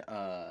animated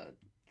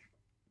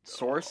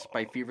Source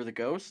by Fever the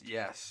Ghost.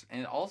 Yes,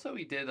 and also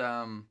he did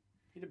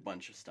He did a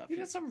bunch of stuff. he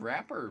did some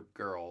rapper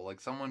girl, like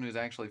someone who's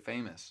actually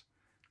famous.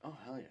 Oh,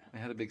 hell yeah. It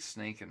had a big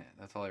snake in it.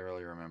 That's all I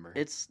really remember.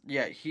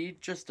 He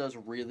just does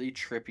really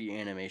trippy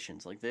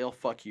animations. Like, they'll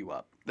fuck you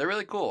up. They're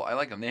really cool. I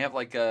like them. They have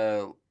like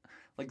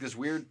this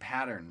weird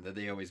pattern that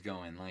they always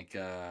go in. Like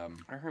I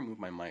remove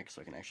my mic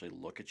so I can actually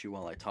look at you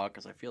while I talk,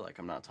 because I feel like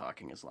I'm not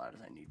talking as loud as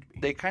I need to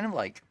be. they kind of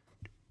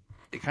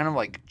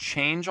like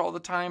change all the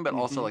time, but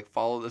also like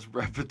follow this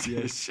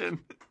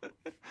repetition.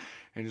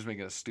 You're just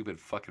making a stupid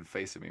fucking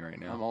face at me right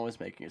now. I'm always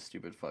making a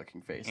stupid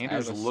fucking face.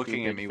 Andrew's I have a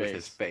looking at stupid me with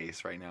his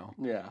face right now.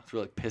 Yeah. It's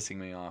really pissing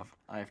me off.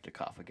 I have to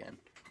cough again.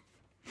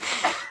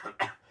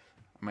 I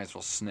might as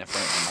well sniff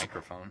right in the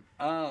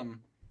microphone.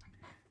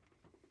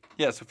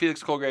 Yeah, so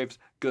Felix Colgrave's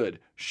good.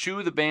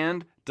 Shoe, the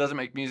band, doesn't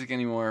make music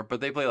anymore,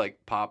 but they play like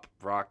pop,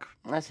 rock.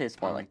 I say it's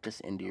more Punk, like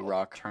just indie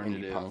rock, indie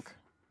alternative. punk.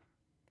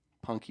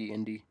 Punky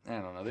indie. I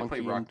don't know. They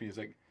Funky play rock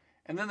music.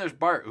 And then there's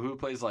Bart, who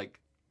plays like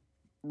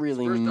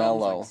Really first album's,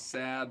 mellow. like,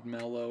 sad,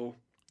 mellow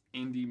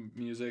indie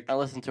music. I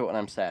listen to it when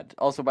I'm sad.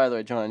 Also, by the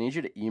way, John, I need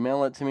you to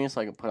email it to me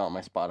so I can put it on my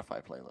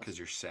Spotify playlist. Because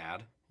you're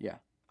sad? Yeah.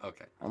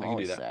 Okay. I'm I can do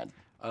always that.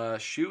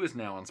 sad. Shoe is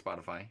now on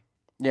Spotify.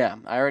 Yeah,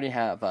 I already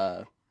have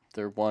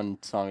their one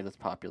song that's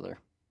popular.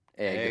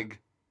 Egg.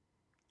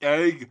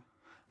 I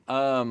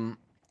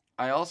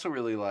also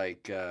really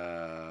like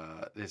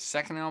his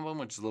second album,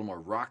 which is a little more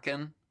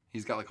rockin'.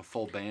 He's got like a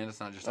full band. It's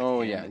not just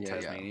like him in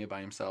Tasmania by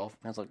himself.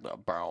 That's like the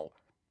bow,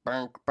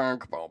 bunk,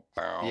 bunk, bow,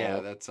 bow. Yeah,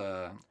 that's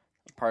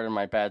Part of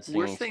my bad singing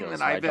worst thing skills.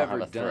 that I I've don't ever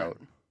have a done.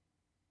 throat.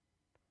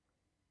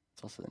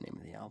 It's also the name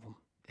of the album,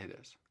 It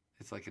is.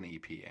 It's like an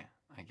EP,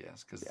 I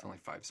guess, because it's only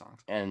 5 songs.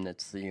 and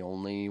it's the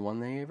only one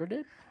they ever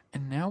did.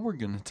 And now we're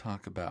going to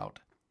talk about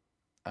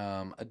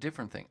a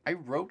different thing. I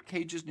wrote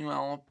Cage's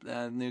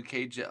new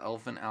Cage the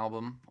Elephant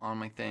album on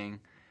my thing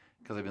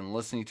because I've been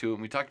listening to it.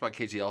 And we talked about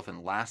Cage the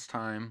Elephant last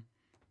time.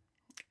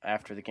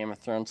 After the Game of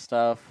Thrones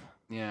stuff,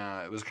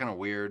 Yeah, it was kind of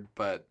weird,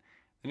 but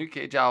the new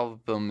Cage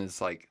album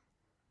is like,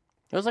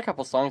 there's a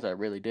couple songs I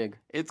really dig.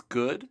 it's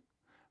good,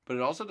 but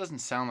it also doesn't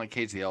sound like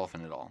Cage the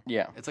Elephant at all.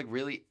 Yeah, It's like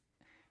really,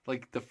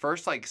 like the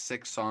first like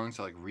 6 songs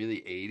are like really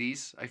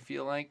 80s, I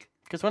feel like.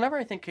 because whenever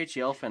I think Cage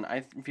the Elephant,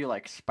 I feel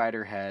like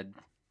Spiderhead.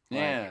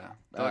 Yeah.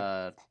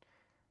 They're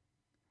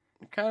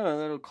Kind of a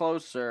little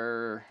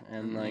closer,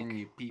 and like, like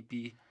you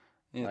pee-pee.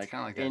 Yeah, it's like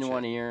kind of like that in shit.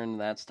 one ear and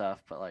that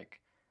stuff, but like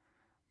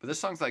But this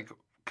song's like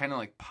kind of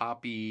like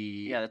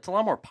poppy yeah, it's a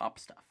lot more pop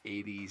stuff.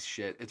 80s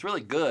shit. It's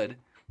really good.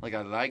 Like,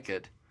 I like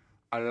it.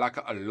 I like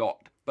it a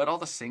lot. But all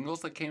the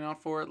singles that came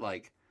out for it,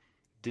 like,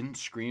 didn't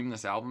scream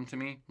this album to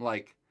me.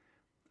 Like,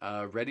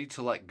 Ready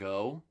to Let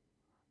Go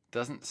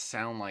doesn't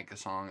sound like a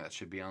song that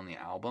should be on the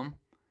album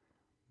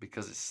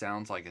because it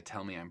sounds like a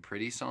Tell Me I'm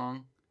Pretty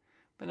song.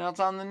 But now it's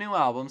on the new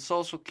album,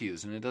 Social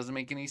Cues, and it doesn't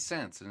make any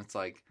sense. And it's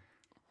like,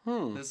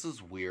 this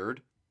is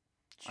weird.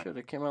 Should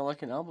have came out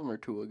like an album or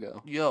two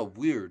ago. Yeah,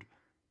 weird.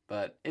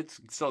 But it's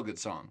still a good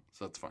song,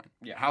 so it's fine.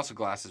 Yeah. House of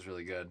Glass is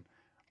really good.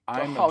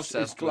 I'm House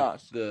obsessed is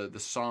Glass. with the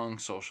song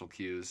Social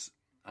Cues,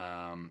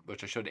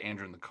 which I showed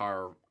Andrew in the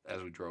car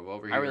as we drove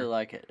over here. I really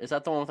like it. Is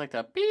that the one with like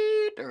that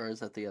beat, or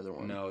is that the other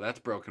one? No, that's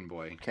Broken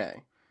Boy,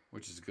 Okay.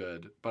 which is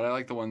good. But I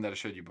like the one that I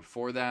showed you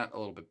before that a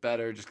little bit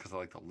better, just because I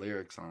like the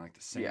lyrics and I like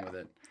to sing Yeah. with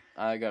it.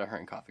 I got a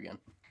hurting cough again.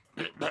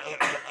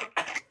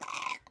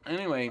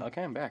 Anyway,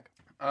 Okay, I'm back.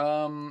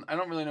 I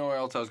don't really know where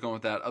else I was going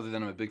with that, other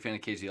than I'm a big fan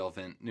of Cage the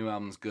Elephant. New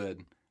album's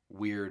good,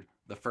 weird.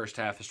 The first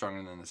half is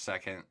stronger than the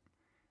second.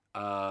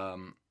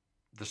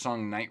 The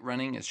song Night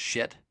Running is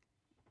shit.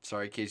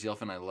 Sorry, Cage the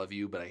Elephant, I love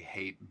you, but I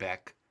hate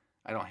Beck.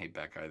 I don't hate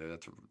Beck either.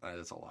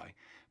 That's a lie.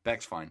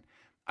 Beck's fine.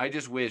 I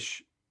just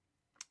wish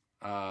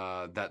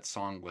that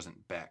song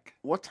wasn't Beck.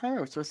 What time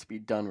are we supposed to be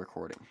done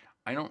recording?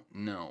 I don't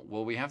know.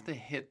 Well, we have to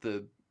hit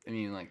the. I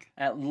mean, like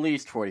At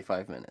least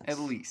 45 minutes. at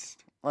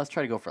least. Let's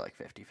try to go for like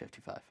 50,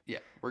 55. Yeah,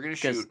 we're gonna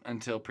 'Cause- shoot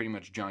until pretty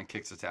much John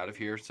kicks us out of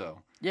here.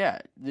 So Yeah,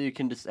 you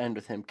can just end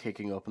with him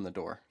kicking open the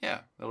door.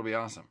 yeah, that'll be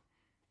awesome.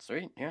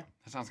 Sweet, yeah.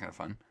 That sounds kind of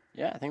fun.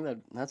 Yeah, I think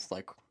that's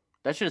like,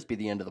 that should just be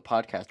the end of the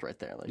podcast right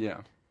there. Like,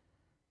 Yeah.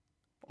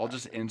 I'll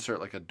just insert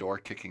like a door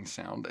kicking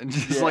sound and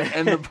just Yeah. like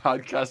end the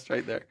podcast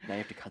right there. Now you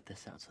have to cut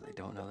this out so they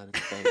don't know that it's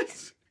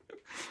fake.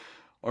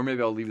 Or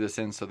maybe I'll leave this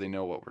in so they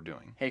know what we're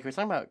doing. Hey, can we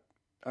talk about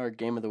our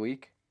game of the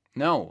week?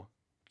 No.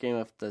 Game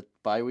of the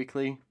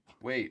bi-weekly?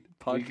 Wait. We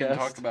Podcast. can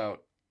talk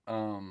about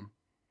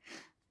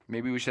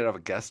Maybe we should have a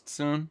guest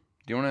soon.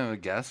 Do you want to have a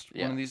guest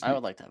Yeah, one of these? I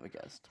would like to have a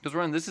guest.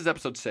 Because this is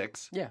episode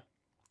 6. Yeah.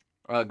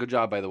 Good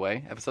job, by the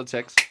way. Episode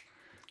 6. That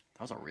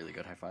was a really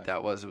good high five.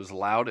 It was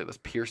loud. It was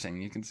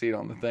piercing. You can see it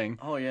on the thing.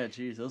 Oh, yeah,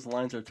 geez. Those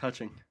lines are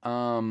touching.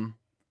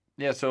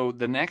 Yeah, so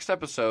the next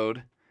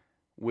episode,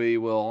 we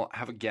will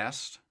have a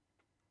guest.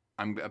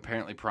 I'm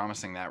apparently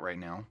promising that right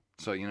now.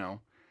 So, you're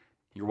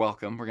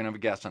welcome. We're going to have a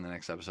guest on the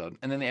next episode.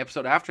 And then the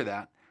episode after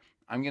that,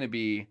 I'm going to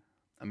be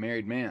a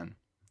married man.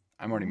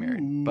 I'm already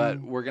married. But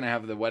we're going to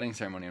have the wedding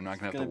ceremony. I'm not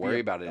going to have to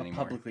worry about it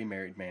anymore. A publicly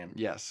married man.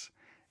 Yes.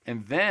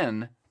 And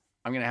then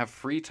I'm going to have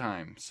free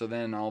time. So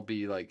then I'll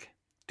be like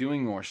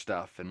doing more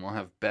stuff and we'll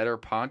have better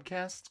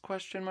podcasts, ?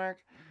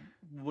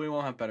 We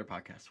won't have better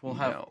podcasts. We'll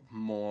have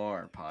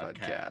more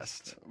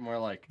podcasts. More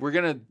like we're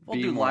going to we'll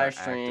be do more live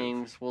active.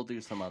 streams. We'll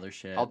do some other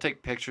shit. I'll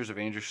take pictures of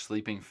Andrew's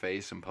sleeping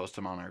face and post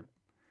them on our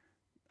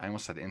I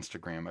almost said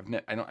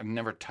Instagram. I've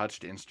never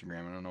touched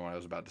Instagram. I don't know why I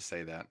was about to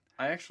say that.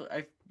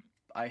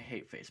 I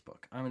hate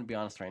Facebook. I'm going to be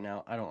honest right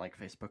now. I don't like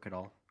Facebook at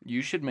all.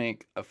 You should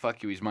make a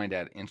Fuck You, He's My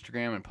Dad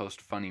Instagram and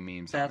post funny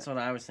memes That's on it.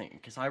 what I was thinking,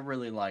 because I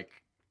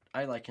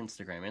like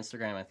Instagram.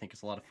 Instagram, I think,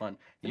 is a lot of fun.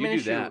 You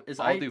do that.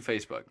 I'll do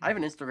Facebook. I have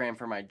an Instagram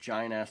for my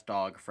giant-ass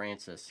dog,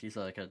 Francis. He's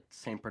like a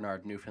St.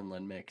 Bernard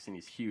Newfoundland mix, and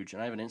he's huge.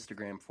 And I have an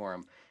Instagram for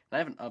him, and I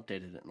haven't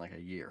updated it in like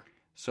a year.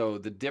 So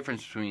the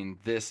difference between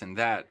this and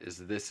that is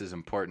this is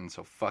important.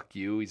 So fuck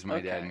you, he's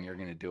my dad, and you're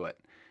going to do it.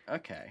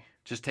 Okay.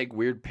 Just take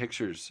weird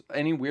pictures.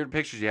 Any weird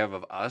pictures you have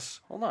of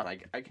us. Hold on, I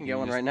can get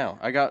one right now.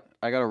 I got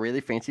a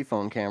really fancy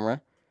phone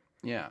camera.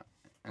 Yeah.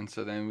 And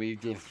so then we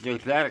just do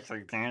that.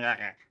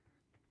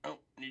 Oh,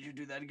 did you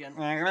do that again?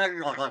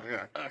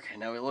 Okay,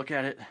 now we look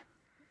at it.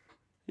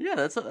 Yeah,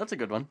 that's a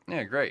good one.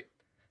 Yeah, great.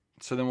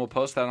 So then we'll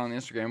post that on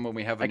Instagram when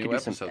we have a new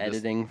episode. Some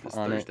editing this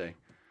on Thursday.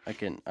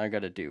 I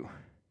gotta do.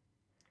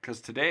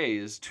 Because today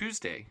is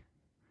Tuesday.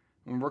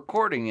 I'm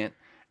recording it,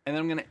 and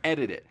then I'm gonna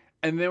edit it.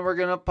 And then we're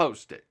going to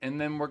post it.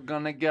 And then we're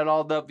going to get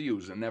all the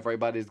views. And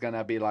everybody's going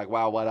to be like,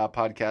 wow, what a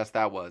podcast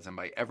that was. And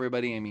by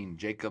everybody, I mean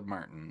Jacob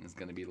Martin is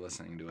going to be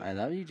listening to it. I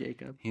love you,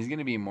 Jacob. He's going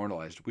to be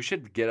immortalized. We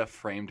should get a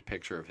framed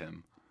picture of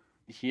him.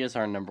 He is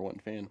our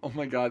 #1 fan. Oh,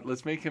 my God.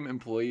 Let's make him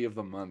Employee of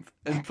the Month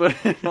and put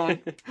it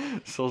on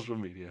social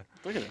media.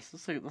 Look at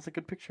this. That's a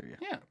good picture, yeah.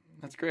 Yeah,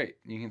 that's great.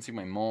 You can see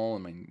my mole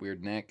and my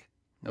weird neck.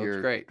 That looks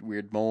great.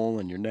 Weird mole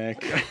in your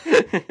neck.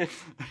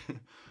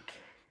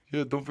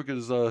 Yeah, don't forget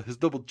his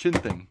double chin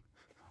thing.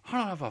 I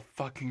don't have a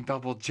fucking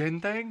double chin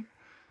thing.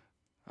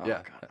 Oh,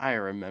 yeah, God, I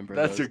remember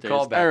that's those a days.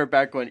 callback. I remember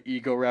back when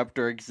Ego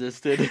Raptor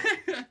existed.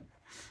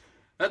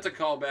 That's a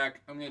callback.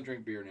 I'm going to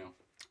drink beer now.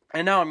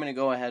 And now I'm going to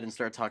go ahead and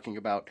start talking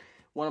about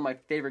one of my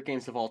favorite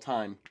games of all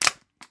time.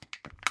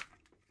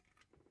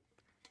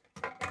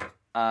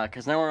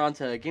 Because now we're on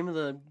to game of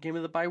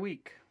the bye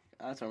week.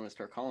 That's what I'm going to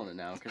start calling it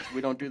now, because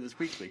we don't do this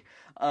weekly.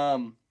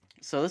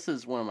 So this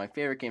is one of my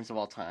favorite games of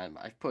all time.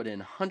 I've put in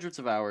hundreds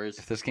of hours.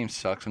 If this game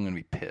sucks, I'm going to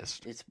be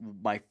pissed. It's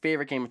my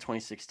favorite game of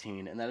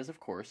 2016, and that is,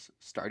 of course,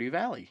 Stardew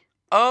Valley.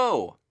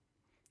 Oh!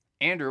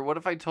 Andrew, what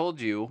if I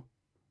told you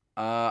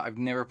I've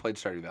never played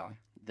Stardew Valley?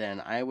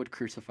 Then I would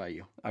crucify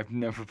you. I've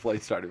never played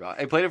Stardew Valley.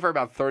 I played it for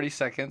about 30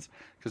 seconds,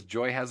 because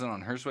Joy has it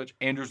on her Switch.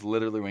 Andrew's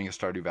literally wearing a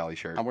Stardew Valley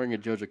shirt. I'm wearing a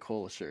Joja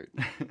Cola shirt.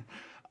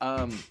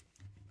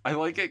 I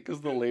like it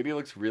because the lady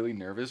looks really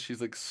nervous.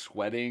 She's, like,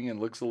 sweating and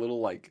looks a little,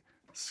 like,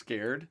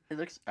 scared. It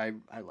looks. I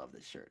love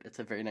this shirt. It's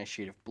a very nice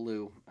shade of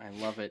blue. I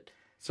love it.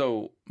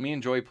 So me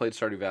and Joy played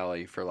Stardew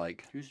Valley for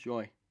like. Who's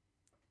Joy?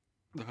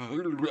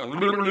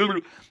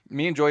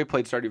 Me and Joy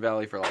played Stardew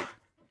Valley for like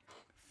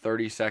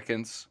 30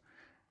 seconds,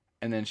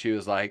 and then she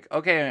was like,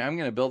 "Okay, I'm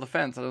gonna build a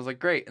fence." And I was like,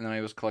 "Great." And then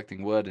I was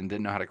collecting wood and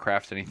didn't know how to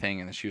craft anything,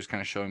 and then she was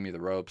kind of showing me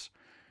the ropes,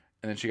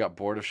 and then she got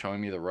bored of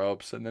showing me the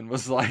ropes, and then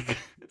was like,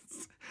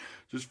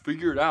 "Just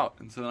figure it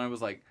out." And so then I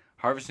was like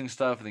harvesting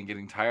stuff, and then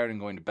getting tired and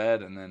going to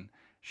bed, and then.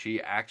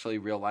 She actually,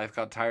 real life,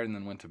 got tired and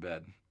then went to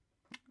bed.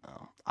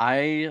 Oh,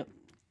 I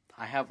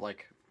have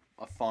like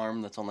a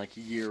farm that's on like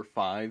year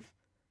 5,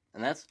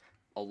 and that's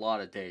a lot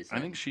of days. I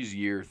think she's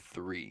year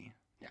 3.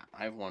 Yeah,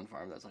 I have one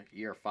farm that's like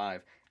year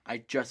 5. I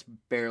just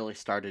barely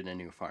started a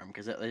new farm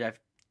because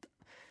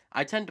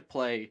I tend to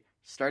play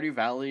Stardew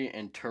Valley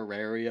and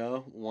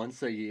Terraria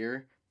once a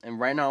year, and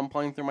right now I'm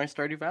playing through my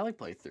Stardew Valley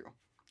playthrough,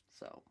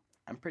 so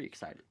I'm pretty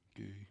excited.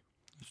 Okay.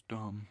 It's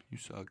dumb. You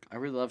suck. I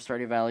really love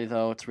Stardew Valley,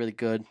 though. It's really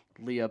good.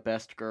 Leah,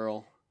 best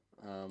girl.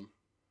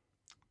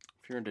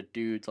 If you're into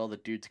dudes, all the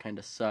dudes kind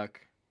of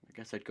suck. I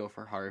guess I'd go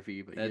for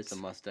Harvey, but he has a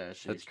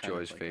mustache. That's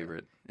Joy's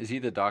favorite. Is he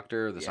the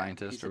doctor or the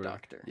scientist? He's or the whatever?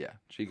 doctor. Yeah,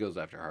 she goes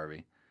after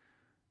Harvey.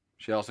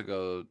 She also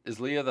goes... Is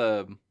Leah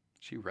the... Is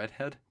she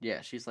redhead? Yeah,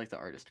 she's like the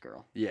artist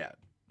girl. Yeah.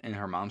 And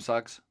her mom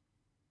sucks?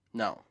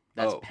 No,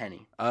 that's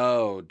Penny.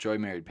 Oh, Joy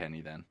married Penny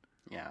then.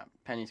 Yeah,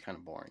 Penny's kind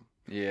of boring.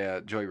 Yeah,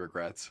 Joy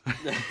regrets.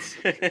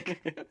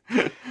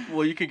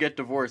 Well, you could get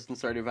divorced in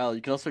Stardew Valley.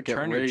 You can also get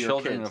turn rid your of your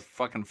children kids. into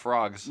fucking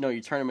frogs. No,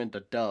 you turn them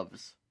into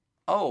doves.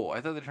 Oh,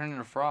 I thought they turned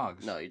into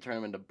frogs. No, you turn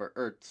them into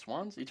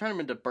swans. You turn them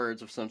into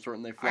birds of some sort,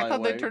 and they fly away. I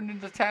thought they turned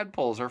into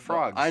tadpoles or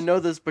frogs. I know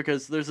this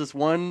because there's this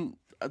one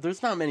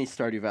there's not many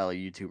Stardew Valley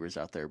YouTubers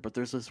out there, but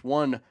there's this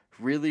one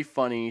really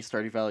funny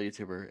Stardew Valley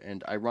YouTuber,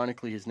 and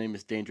ironically, his name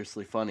is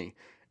Dangerously Funny,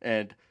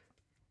 and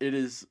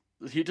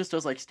he just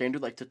does like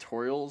standard like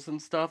tutorials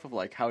and stuff of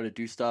like how to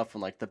do stuff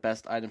and like the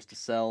best items to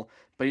sell,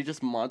 but he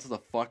just mods the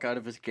fuck out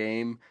of his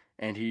game,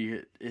 and he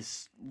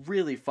is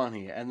really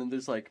funny. And then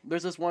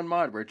there's this one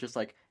mod where it just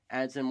like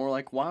adds in more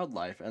like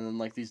wildlife, and then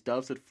like these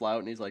doves would fly out,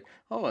 and he's like,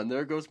 oh, and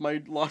there goes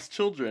my lost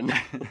children.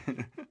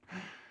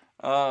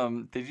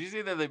 Did you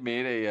see that they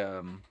made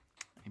a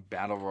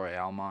battle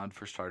royale mod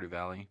for Stardew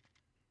Valley?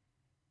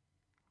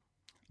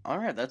 All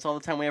right, that's all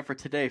the time we have for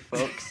today,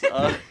 folks.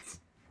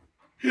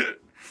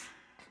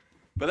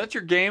 But that's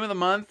your game of the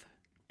month.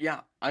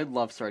 Yeah, I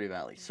love Stardew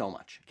Valley so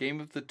much.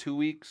 Game of the 2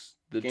 weeks.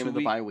 Game of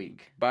the bye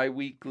week.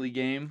 Bi-weekly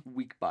game.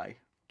 Week by.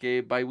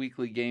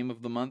 Bi-weekly game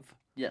of the month.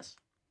 Yes.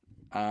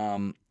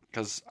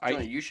 Because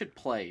Johnny, you should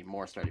play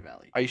more Stardew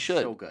Valley. I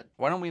should. So good.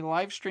 Why don't we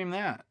live stream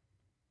that?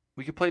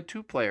 We could play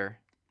 2-player.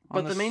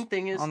 But the main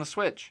thing is on the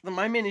Switch.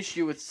 My main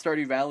issue with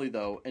Stardew Valley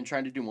though, and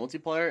trying to do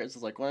multiplayer, is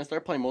like when I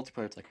start playing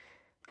multiplayer, it's like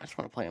I just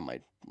want to play on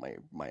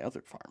my other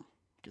farm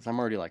because I'm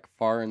already like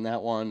far in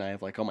that one. I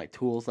have like all my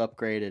tools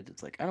upgraded.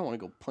 It's like I don't want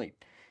to go play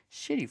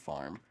shitty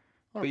farm.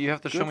 But you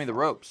have to show me the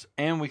ropes,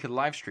 and we could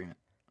live stream it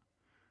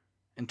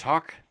and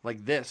talk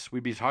like this.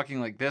 We'd be talking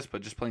like this,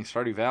 but just playing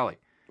Stardew Valley.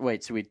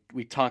 Wait, so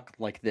we talk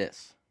like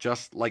this,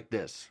 just like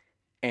this,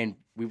 and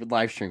we would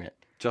live stream it,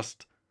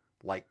 just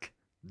like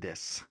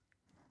this.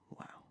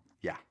 Wow.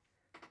 Yeah.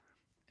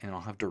 And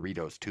I'll have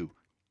Doritos too.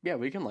 Yeah,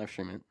 we can live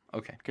stream it.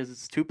 Okay. Because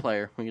it's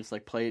 2-player. We can just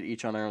like play it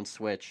each on our own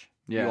Switch.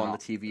 Yeah. You on the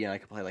TV, and I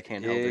can play like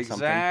handheld or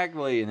something.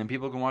 Exactly. And then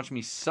people can watch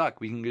me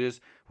suck.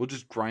 We'll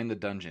just grind the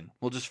dungeon.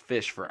 We'll just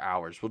fish for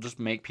hours. We'll just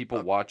make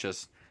people watch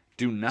us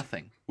do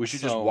nothing. We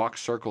should just walk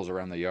circles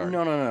around the yard.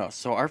 No.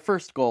 So our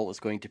first goal is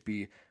going to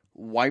be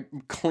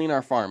clean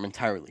our farm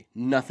entirely.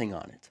 Nothing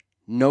on it.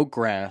 No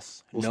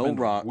grass, We'll no spend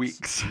rocks,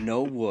 weeks.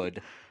 no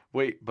wood.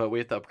 Wait, but we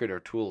have to upgrade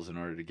our tools in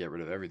order to get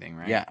rid of everything,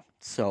 right? Yeah.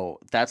 So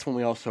that's when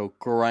we also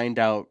grind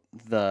out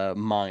the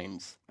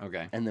mines.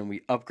 Okay. And then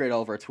we upgrade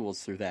all of our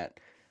tools through that.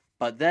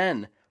 But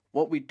then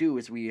what we do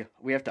is we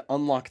have to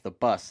unlock the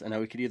bus, and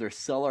now we could either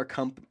sell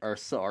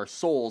our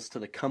souls to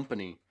the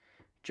company,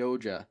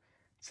 Joja,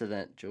 so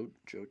that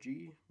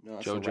Joji? No,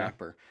 that's Joja. a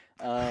rapper.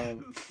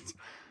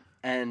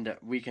 And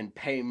we can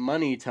pay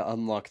money to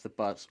unlock the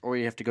bus, or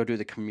you have to go to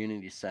the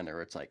community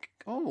center. It's like,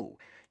 oh,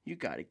 you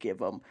got to give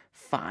them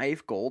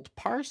 5 gold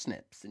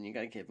parsnips, and you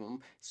got to give them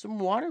some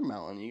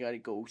watermelon. You got to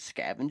go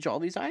scavenge all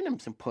these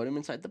items and put them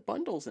inside the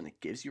bundles, and it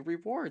gives you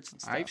rewards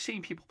and stuff. I've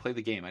seen people play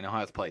the game. I know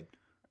how it's played.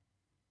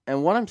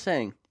 And what I'm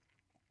saying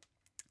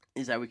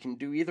is that we can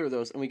do either of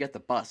those, and we get the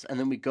bus, and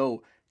then we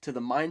go to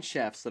the mine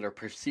shafts that are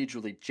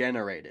procedurally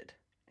generated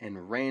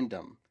and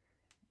random.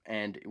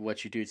 And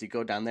what you do is you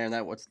go down there,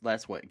 and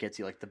that's what gets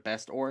you like the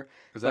best ore.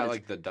 Is that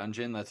like the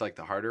dungeon? That's like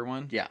the harder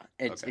one? Yeah,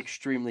 it's Okay.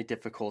 extremely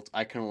difficult.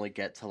 I can only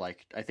get to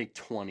like I think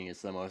 20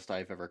 is the most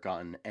I've ever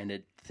gotten, and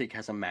it I think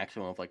has a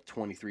maximum of like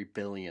 23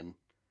 billion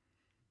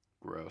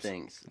Gross.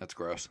 things. That's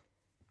gross.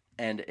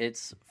 And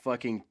it's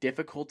fucking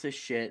difficult as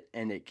shit,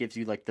 and it gives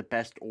you like the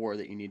best ore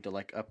that you need to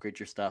like upgrade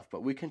your stuff.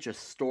 But we can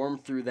just storm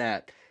through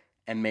that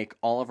and make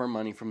all of our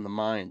money from the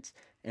mines,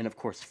 and of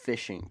course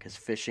fishing, because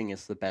fishing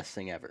is the best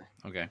thing ever.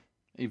 Okay.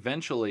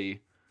 Eventually,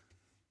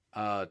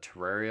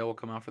 Terraria will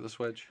come out for the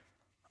Switch.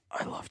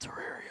 I love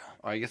Terraria.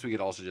 I guess we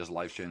could also just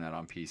live stream that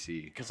on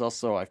PC. Because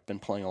also I've been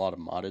playing a lot of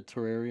modded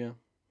Terraria.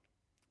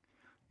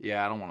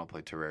 Yeah, I don't want to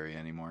play Terraria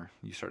anymore.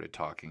 You started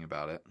talking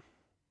about it.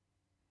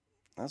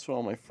 That's what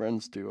all my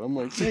friends do. I'm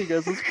like, hey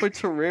guys, let's play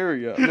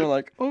Terraria. And they're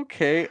like,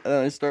 okay. And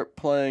then I start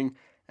playing,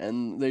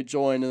 and they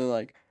join, and they're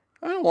like,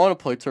 I don't want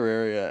to play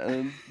Terraria.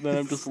 And then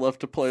I'm just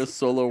left to play a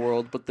solo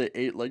world, but they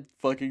ate like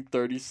fucking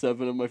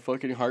 37 of my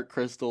fucking heart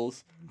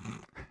crystals.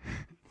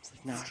 It's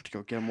like, now I have to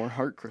go get more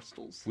heart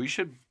crystals. We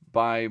should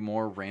buy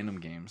more random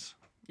games.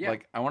 Yeah.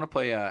 Like, I want to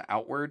play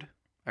Outward.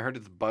 I heard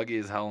it's buggy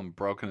as hell and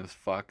broken as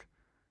fuck.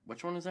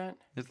 Which one is that?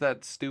 It's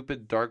that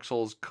stupid Dark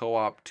Souls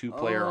co-op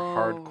 2-player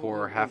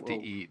hardcore have to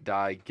eat,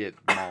 die, get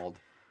mauled.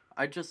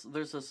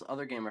 There's this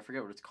other game, I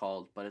forget what it's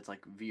called, but it's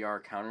like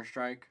VR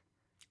Counter-Strike.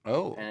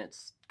 Oh. And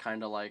it's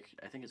kind of like,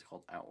 I think it's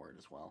called Outward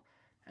as well.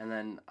 And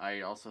then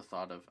I also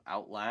thought of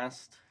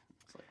Outlast.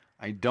 It's like,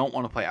 I don't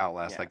want to play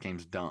Outlast. Yeah. That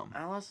game's dumb.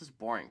 Outlast is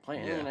boring. Play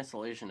Yeah. Alien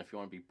Isolation if you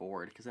want to be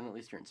bored, because then at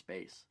least you're in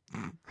space.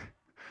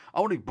 I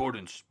want to be bored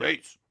in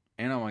space.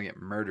 And I want to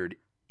get murdered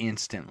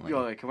instantly.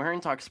 Yo, can we hurry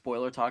and talk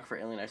spoiler talk for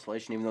Alien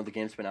Isolation, even though the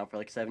game's been out for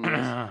like 7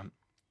 years?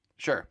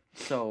 Sure.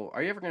 So,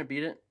 are you ever going to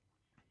beat it?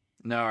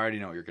 No, I already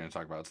know what you're going to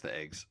talk about. It's the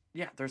eggs.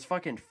 Yeah, there's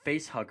fucking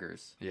face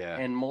huggers. Yeah.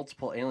 And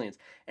multiple aliens.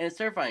 And it's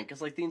terrifying,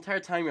 because like the entire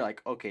time you're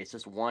like, okay, it's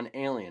just one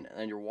alien. And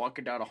then you're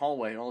walking down a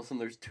hallway, and all of a sudden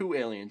there's 2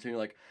 aliens. And you're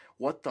like,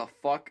 what the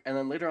fuck? And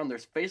then later on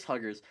there's face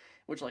huggers,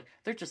 which like,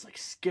 they're just like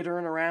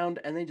skittering around,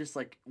 and they just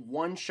like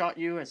one-shot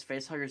you as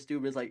face huggers do.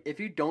 But it's like, if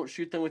you don't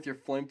shoot them with your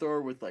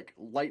flamethrower with like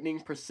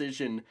lightning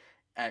precision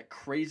at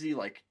crazy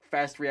like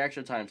fast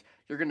reaction times,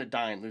 you're going to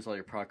die and lose all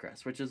your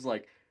progress, which is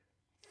like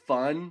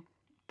fun,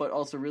 but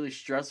also really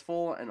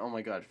stressful. And oh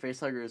my god,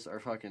 facehuggers are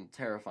fucking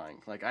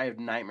terrifying. Like I have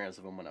nightmares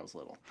of them when I was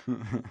little.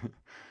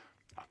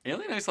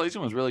 Alien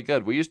Isolation was really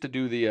good. We used to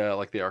do the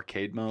the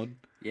arcade mode,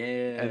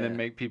 Yeah. and then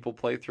make people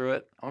play through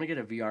it. I want to get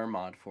a VR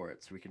mod for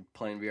it so we can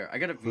play in VR. I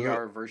got a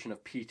VR version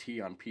of PT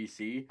on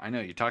PC. I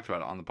know you talked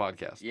about it on the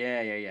podcast.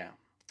 Yeah.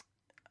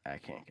 I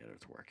can't get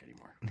it to work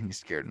anymore. He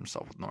scared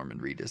himself with Norman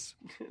Reedus.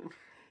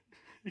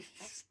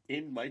 He's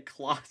in my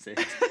closet.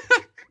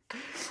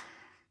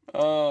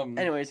 Um.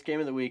 Anyways, game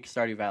of the week,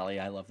 Stardew Valley.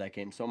 I love that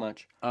game so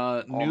much.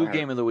 New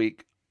game of the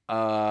week.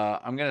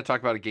 I'm going to talk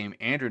about a game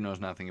Andrew knows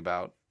nothing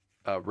about.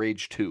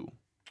 Rage 2.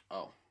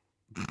 Oh.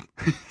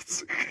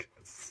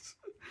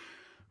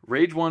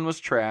 Rage 1 was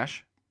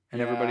trash, and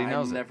Yeah, everybody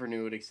knows I it. never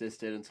knew it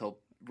existed until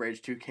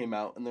Rage 2 came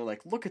out, and they're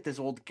like, look at this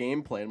old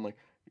gameplay. I'm like,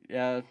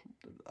 yeah,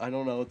 I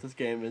don't know what this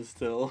game is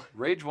still.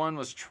 Rage 1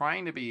 was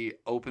trying to be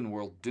open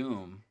world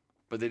Doom,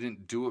 but they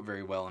didn't do it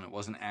very well, and it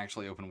wasn't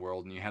actually open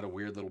world, and you had a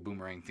weird little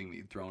boomerang thing that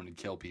you'd throw in and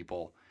kill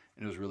people,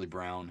 and it was really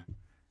brown,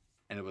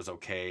 and it was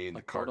okay, and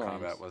Like the car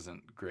Borderlands. combat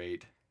wasn't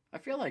great. I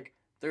feel like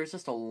there was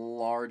just a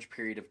large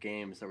period of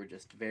games that were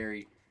just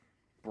very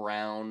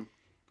brown,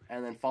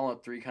 and then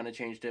Fallout 3 kind of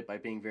changed it by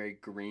being very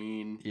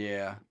green,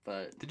 Yeah.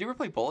 but Did you ever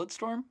play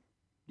Bulletstorm?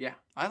 yeah.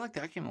 I like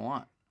that game a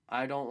lot.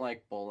 I don't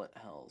like bullet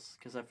hells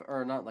because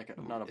or not like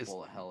not a It's-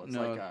 bullet hell. It's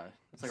no,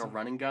 like a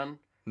running gun.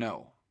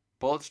 No.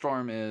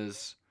 Bulletstorm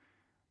is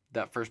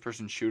that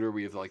first-person shooter where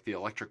you have like the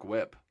electric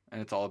whip, and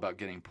it's all about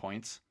getting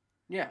points.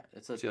 Yeah,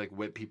 it's a So you like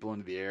whip people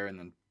into the air and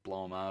then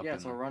blow them up. yeah,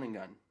 it's a and- running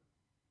gun,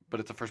 but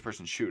it's a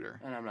first-person shooter.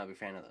 and I'm not a big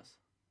fan of this.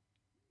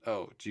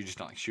 Oh, you just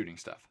don't like shooting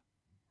stuff.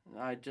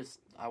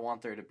 I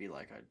want there to be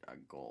like a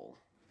goal.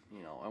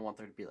 You know, I want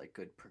there to be like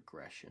good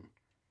progression.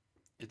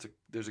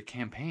 There's a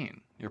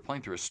campaign. You're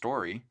playing through a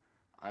story.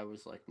 I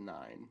was like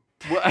 9.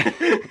 What?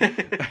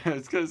 I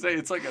was gonna say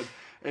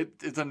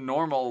it's a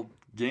normal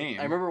game.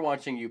 I remember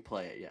watching you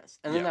play it, yes.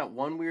 And then Yeah. that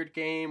one weird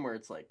game where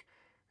it's like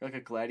you're like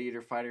a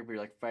gladiator fighter, but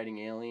you're like fighting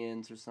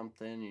aliens or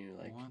something. And you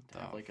like What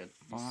have the like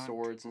fuck?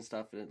 swords and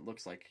stuff, and it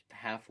looks like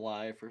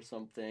Half-Life or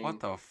something. What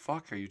the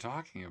fuck are you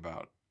talking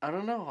about? I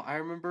don't know. I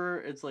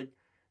remember it's like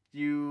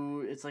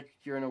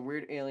you're in a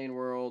weird alien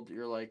world.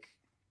 You're like,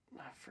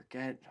 I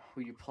forget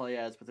who you play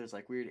as, but there's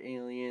like weird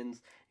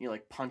aliens. You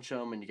like punch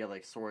them and you get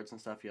like swords and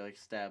stuff. You like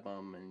stab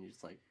them and you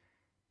just like.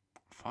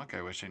 Fuck,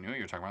 I wish I knew what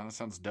you were talking about. That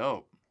sounds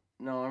dope.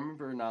 No, I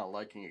remember not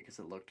liking it because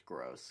it looked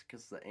gross.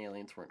 Because the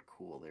aliens weren't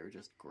cool. They were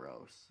just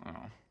gross.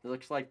 Oh. It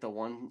looks like the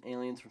one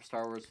aliens from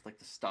Star Wars with like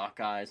the stock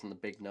eyes and the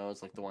big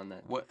nose, like the one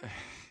What?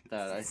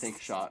 that I think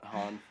shot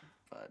Han.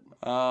 But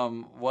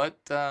What?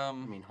 I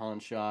mean, Han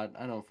shot.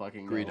 I don't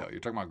fucking know. Greedo. You're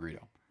talking about Greedo.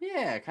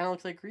 Yeah, it kind of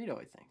looks like Greedo.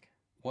 I think.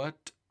 What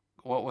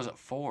was it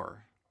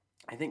for?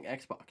 I think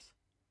Xbox.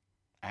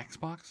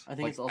 Xbox? I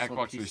think Like it's also Xbox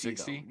on PC,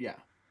 360. though. Yeah.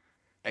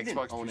 I didn't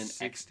Xbox own an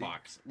 360.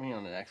 Xbox. We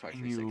own an Xbox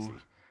And you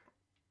 360.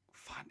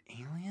 fought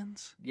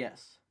aliens?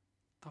 Yes.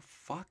 The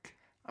fuck?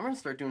 I'm gonna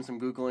start doing some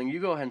googling. You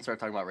go ahead and start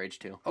talking about Rage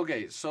 2.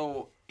 Okay,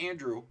 so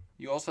Andrew,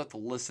 you also have to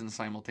listen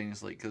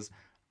simultaneously because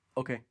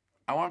Okay.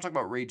 I want to talk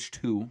about Rage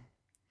 2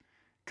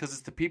 because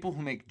it's the people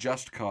who make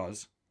Just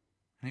Cause.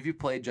 And have you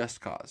played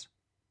Just Cause?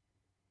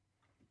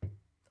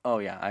 Oh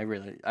yeah, I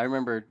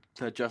remember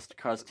the Just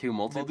Cause 2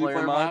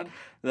 multiplayer mod.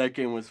 That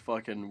game was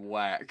fucking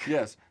whack.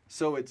 Yes.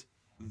 So it's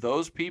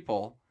those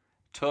people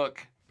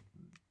took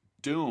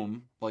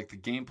Doom, like the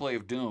gameplay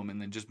of Doom,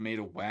 and then just made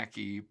a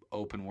wacky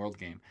open world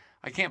game.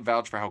 I can't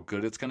vouch for how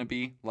good it's going to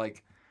be.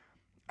 Like,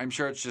 I'm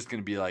sure it's just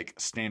going to be like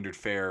standard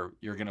fare.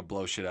 You're going to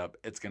blow shit up.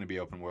 It's going to be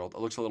open world.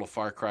 It looks a little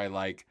Far Cry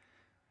like.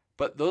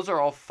 But those are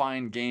all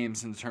fine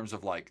games in terms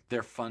of like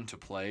they're fun to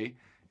play.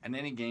 And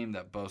any game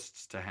that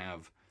boasts to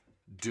have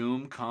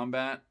Doom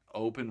combat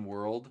open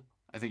world,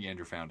 I think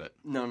Andrew found it.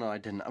 No, I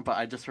didn't. But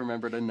I just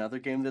remembered another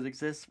game that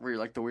exists where you're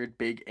like the weird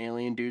big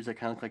alien dudes that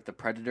kind of look like the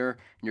Predator,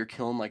 and you're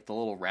killing like the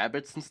little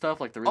rabbits and stuff,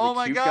 like the really Oh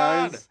my cute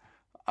God! guys.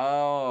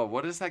 Oh,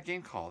 what is that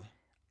game called?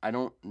 I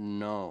don't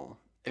know.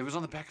 It was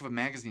on the back of a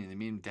magazine, and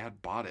me and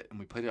Dad bought it, and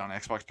we played it on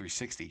Xbox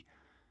 360.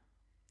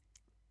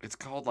 It's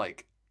called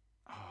like,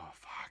 oh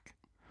fuck!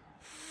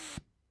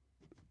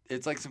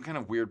 It's like some kind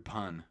of weird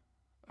pun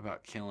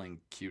about killing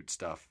cute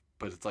stuff,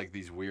 but it's like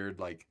these weird,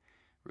 like,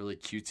 really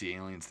cutesy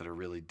aliens that are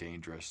really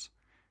dangerous.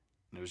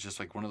 And it was just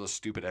like one of those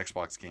stupid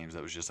Xbox games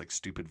that was just like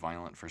stupid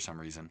violent for some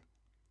reason.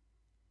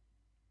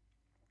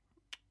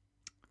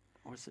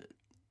 What's it?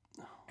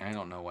 And I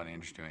don't know what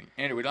Andrew's doing.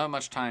 Andrew, we don't have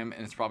much time,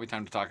 and it's probably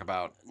time to talk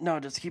about No,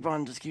 just keep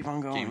on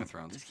going. Game of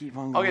Thrones. Just keep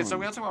on going. Okay, so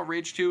we're going to talk about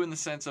Rage 2 in the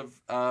sense of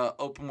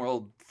open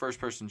world, first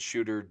person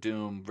shooter,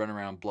 Doom, run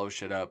around, blow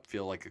shit up,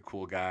 feel like a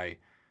cool guy.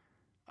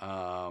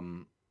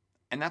 And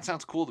that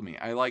sounds cool to me.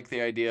 I like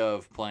the idea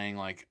of playing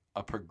like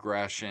a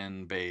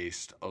progression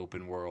based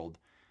open world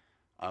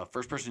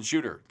first person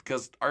shooter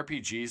because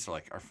RPGs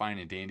are fine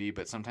and dandy,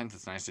 but sometimes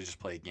it's nice to just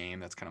play a game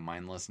that's kind of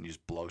mindless and you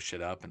just blow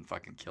shit up and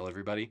fucking kill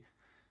everybody.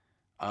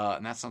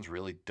 And that sounds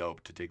really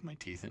dope to dig my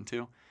teeth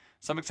into.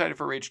 So I'm excited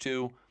for Rage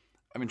 2.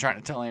 I've been trying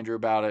to tell Andrew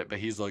about it, but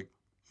he's like,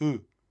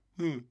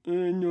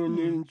 I'm not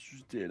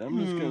interested. I'm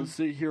just gonna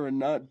sit here and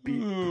not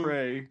beat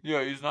prey.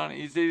 Yeah, he's not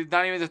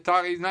even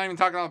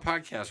talking on the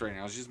podcast right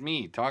now. It's just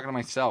me talking to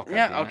myself.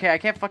 Yeah, goddammit. okay, I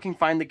can't fucking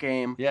find the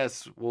game.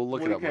 Yes, we'll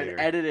look it We up could later.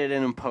 edit it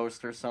in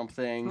post or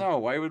something. No,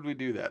 why would we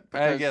do that?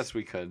 I Because- guess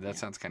we could. That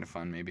sounds kind of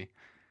fun, maybe.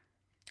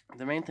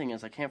 The main thing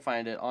is I can't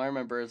find it. All I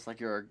remember is like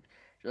you're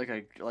like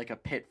a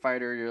pit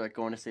fighter. You're like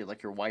going to see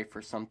like your wife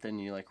or something.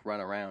 You like run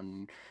around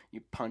and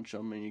you punch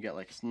them and you get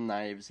like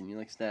knives and you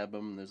like stab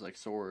them. And there's like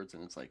swords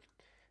and it's like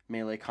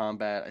melee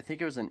combat. I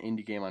think it was an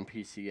indie game on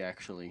PC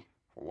actually.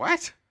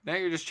 What? Now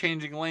you're just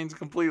changing lanes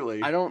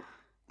completely. I don't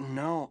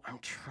know. I'm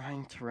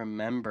trying to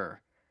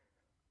remember.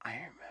 I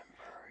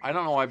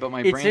don't know why, but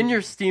my It's brain... in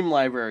your Steam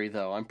library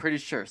though. I'm pretty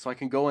sure, so I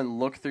can go and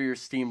look through your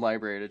Steam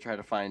library to try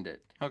to find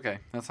it. Okay,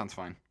 that sounds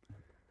fine.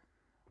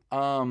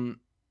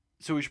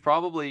 So we should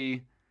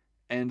probably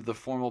end the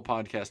formal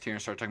podcast here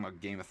and start talking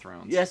about Game of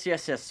Thrones. Yes.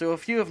 So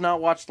if you have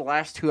not watched the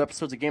last 2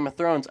 episodes of Game of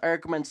Thrones, I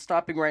recommend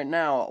stopping right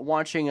now,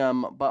 watching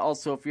them. But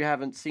also, if you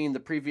haven't seen the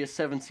previous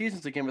 7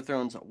 seasons of Game of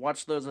Thrones,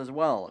 watch those as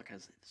well,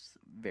 because it's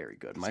very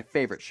good. My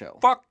favorite show.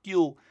 Fuck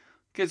you.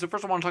 Okay, so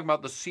first I want to talk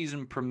about the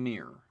season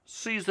premiere.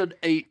 Season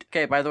 8.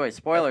 Okay, by the way,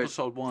 spoilers.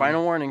 Episode 1.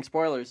 Final warning,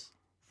 spoilers.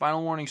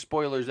 Final warning,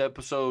 spoilers,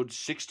 episode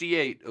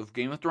 68 of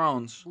Game of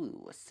Thrones.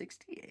 Ooh,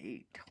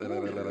 68.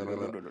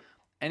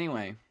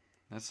 Anyway,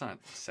 that's not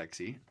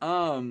sexy.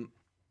 Yeah,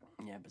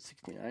 but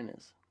 69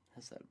 is.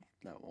 That's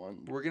that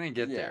one. We're going to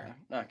get there.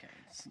 Okay.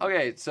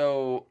 Okay,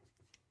 so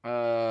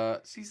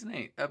season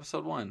 8,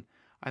 episode 1.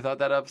 I thought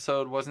that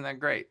episode wasn't that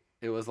great.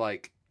 It was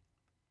like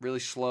really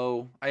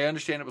slow. I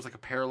understand it was like a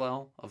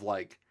parallel of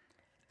like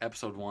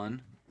episode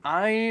 1.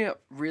 I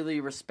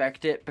really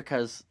respect it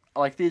because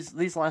like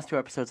these last 2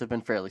 episodes have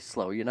been fairly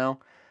slow, you know?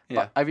 Yeah.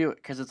 But I view it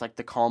because it's like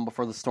the calm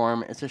before the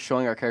storm. It's just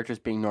showing our characters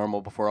being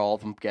normal before all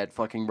of them get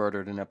fucking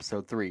murdered in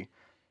episode 3.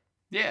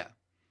 Yeah.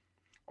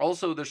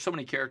 Also, there's so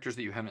many characters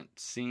that you haven't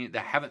seen,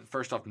 that haven't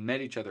first off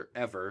met each other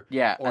ever.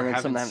 Yeah, Or and then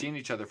haven't some seen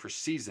each other for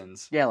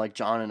seasons. Yeah, like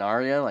Jon and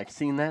Arya, like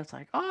seeing that, it's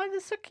like, oh,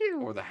 this is so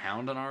cute. Or the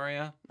Hound on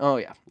Arya. Oh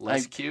yeah,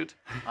 Less cute.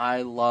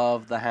 I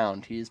love the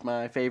Hound. He's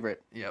my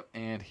favorite. Yep.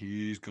 And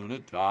he's gonna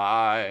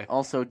die.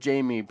 Also,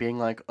 Jamie being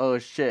like, oh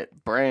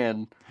shit,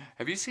 Bran.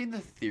 Have you seen the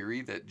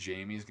theory that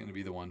Jaime's gonna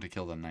be the one to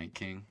kill the Night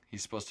King?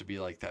 He's supposed to be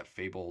like that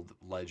fabled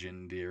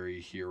legendary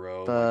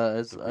hero.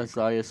 The like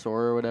Azaya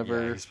Sora or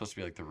whatever. Yeah, he's supposed to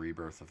be like the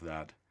rebirth of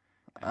that.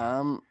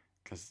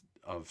 Because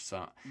of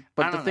some.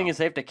 But the thing is,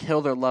 they have to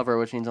kill their lover,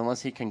 which means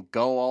unless he can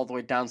go all the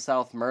way down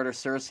south, murder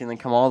Cersei, and then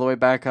come all the way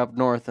back up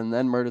north, and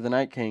then murder the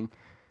Night King.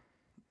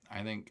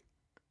 I think.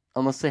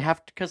 Unless they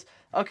have to, because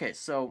okay,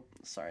 so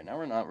sorry, now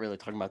we're not really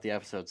talking about the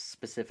episodes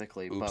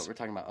specifically, Oops. but we're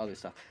talking about other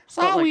stuff.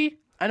 Sorry. But, like,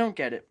 I don't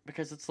get it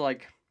because it's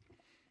like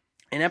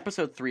in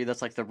episode 3,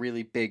 that's like the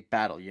really big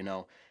battle, you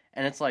know,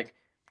 and it's like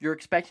you're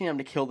expecting them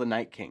to kill the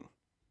Night King.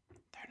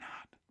 They're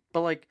not.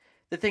 But like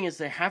the thing is,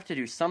 they have to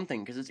do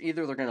something because it's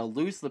either they're going to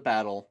lose the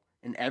battle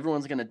and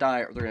everyone's going to die,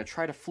 or they're going to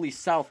try to flee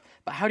south.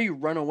 But how do you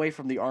run away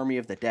from the army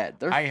of the dead?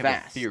 They're I have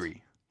fast. a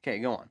theory. Okay,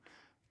 go on.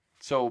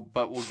 So,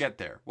 but we'll get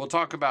there. We'll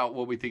talk about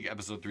what we think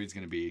episode 3 is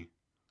going to be.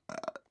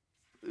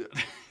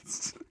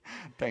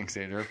 Thanks,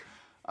 Andrew.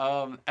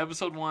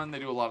 Episode 1, they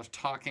do a lot of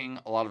talking,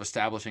 a lot of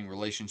establishing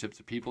relationships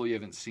with people you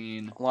haven't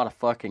seen. A lot of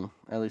fucking,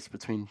 at least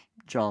between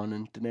Jon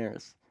and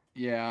Daenerys.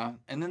 Yeah,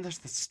 and then there's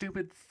the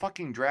stupid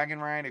fucking dragon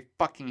ride. I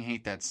fucking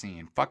hate that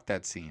scene. Fuck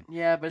that scene.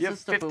 Yeah, but You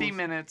it's have just 50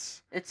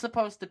 minutes. It's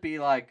supposed to be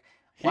like,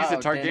 He's wow, a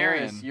Targaryen.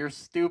 Daenerys, you're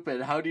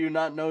stupid. How do you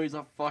not know he's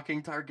a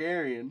fucking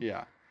Targaryen?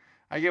 Yeah.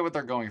 I get what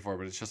they're going for,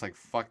 but it's just like,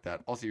 fuck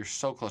that. Also, you're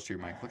so close to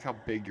your mic. Look how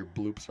big your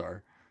bloops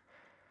are.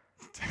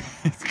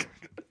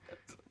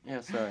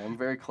 Yeah, sorry, I'm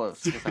very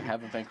close because I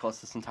haven't been close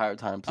this entire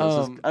time.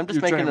 So I'm just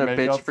you're making trying a to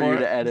make bitch up for you it?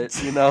 to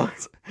edit, you know?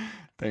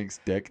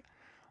 Thanks, Dick.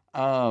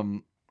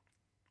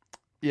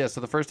 Yeah,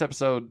 so the first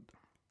episode,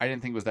 I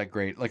didn't think was that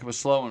great. Like, it was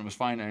slow and it was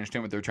fine. I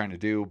understand what they were trying to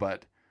do,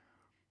 but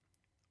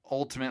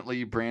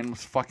ultimately, Bran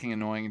was fucking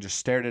annoying and just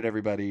stared at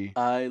everybody.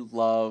 I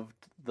loved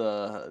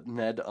the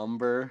Ned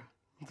Umber,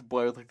 the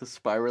boy with like the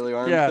spirally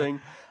arm Yeah.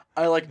 thing.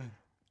 I like,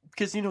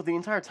 because you know the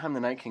entire time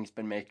the Night King's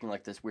been making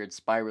like this weird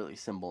spirally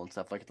symbol and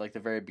stuff, like the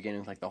very beginning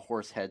with like the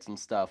horse heads and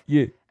stuff.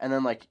 Yeah. And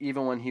then like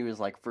even when he was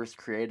like first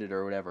created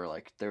or whatever,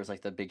 like there was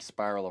like the big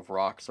spiral of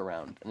rocks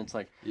around, and it's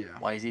like, Yeah.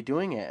 why is he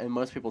doing it? And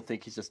most people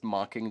think he's just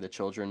mocking the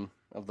children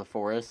of the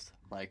forest,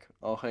 like,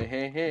 oh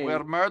hey.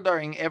 We're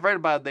murdering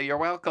everybody. You're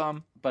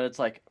welcome. But it's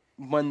like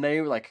when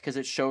they like, because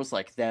it shows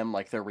like them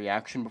like their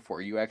reaction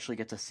before you actually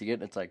get to see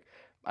it. It's like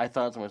I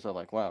thought to myself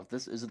like, wow, if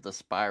this isn't the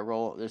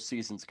spiral, this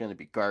season's gonna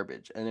be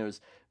garbage, and it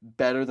was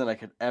better than I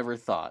could ever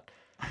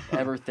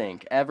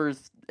think, ever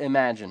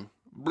imagine.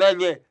 But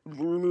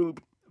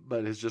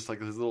it's just like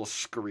this little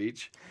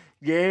screech.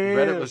 Yeah,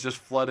 Reddit was just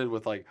flooded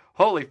with like,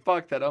 holy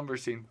fuck, that Umber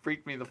scene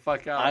freaked me the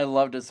fuck out. I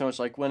loved it so much.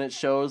 Like when it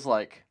shows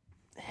like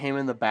him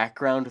in the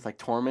background with like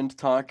Tormund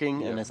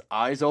talking, and Yeah. his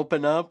eyes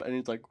open up, and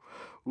he's like,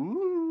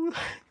 ooh,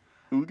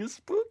 ooga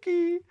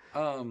spooky.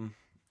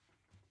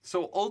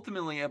 So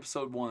ultimately,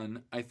 episode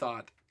 1, I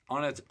thought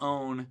on its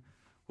own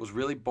was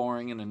really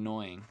boring and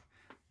annoying.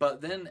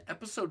 But then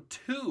episode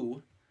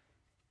 2,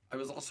 I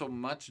was also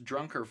much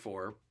drunker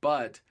for,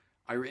 but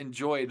I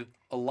enjoyed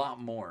a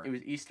lot more. It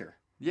was Easter.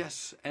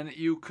 Yes, and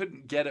you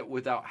couldn't get it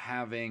without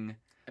having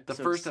the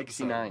Episode first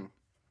 69. episode.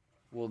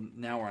 Well,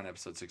 now we're on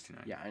episode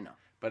 69. Yeah, I know.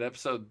 But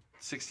episode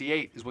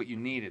 68 is what you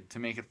needed to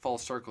make it full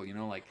circle, you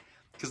know, like,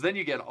 because then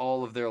you get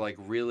all of their, like,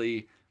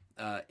 really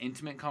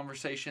intimate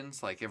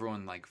conversations, like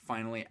everyone, like,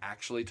 finally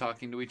actually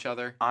talking to each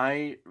other.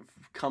 I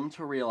come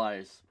to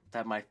realize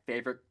that my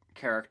favorite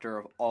character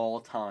of all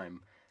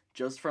time,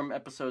 just from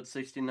episode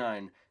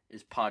 69,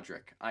 is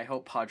Podrick. I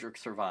hope Podrick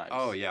survives.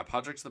 Oh, yeah,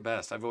 Podrick's the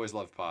best. I've always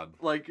loved Pod.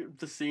 Like,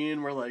 the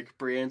scene where, like,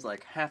 Brienne's,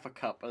 like, half a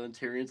cup, and then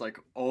Tyrion's, like,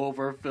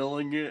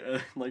 overfilling it,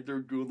 and, like, they're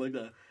doing, like,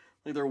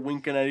 they're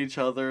winking at each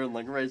other and,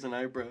 like, raising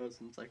eyebrows,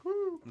 and it's like,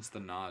 woo! It's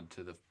the nod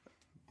to the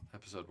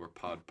episode where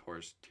Pod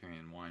pours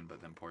Tyrion wine,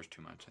 but then pours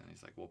too much, and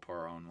he's like, we'll pour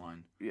our own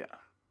wine. Yeah.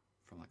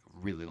 From, like, a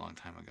really long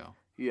time ago.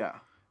 Yeah.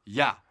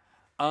 Yeah.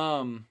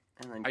 And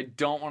then I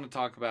don't want to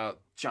talk about...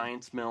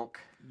 Giant's Milk.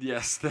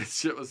 Yes, that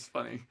shit was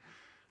funny.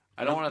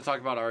 I don't want to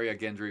talk about Arya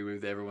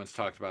Gendry. Everyone's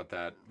talked about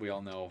that. We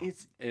all know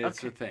it's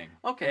okay. a thing.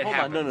 Okay, It hold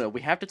happened. on. No.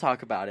 We have to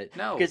talk about it.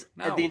 No, Because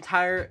no. the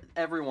entire...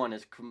 Everyone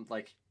is,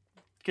 like...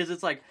 Because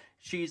it's like,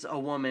 she's a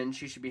woman,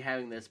 she should be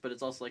having this, but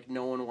it's also like,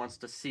 no one wants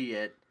to see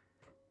it.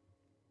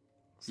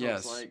 So Yes.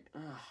 it's like,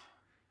 ugh.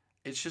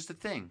 It's just a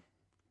thing.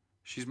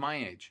 She's my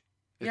age.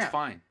 It's Yeah.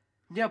 fine.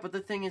 Yeah, but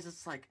the thing is,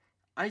 it's like,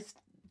 I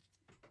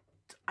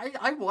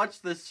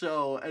watched this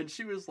show, and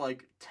she was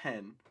like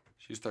 10.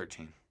 She's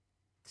 13.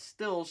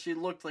 Still, she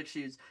looked like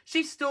she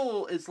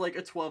still is like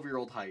a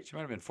 12-year-old height. She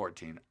might have been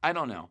 14. I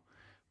don't know.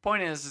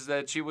 Point is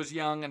that she was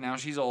young, and now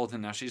she's old,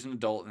 and now she's an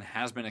adult, and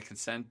has been a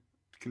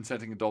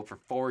consenting adult for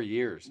 4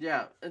 years.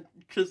 Yeah,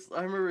 because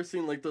I remember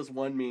seeing like those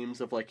one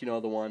memes of like, you know,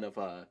 the one of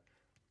oh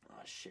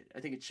shit, I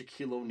think it's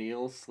Shaquille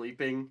O'Neal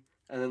sleeping,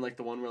 and then like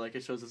the one where like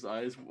it shows his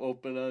eyes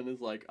open and is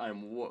like I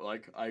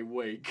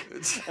wake,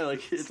 and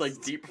like it's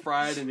like deep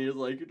fried and he has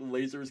like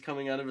lasers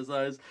coming out of his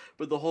eyes,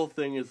 but the whole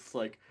thing is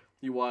like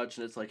you watch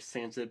and it's like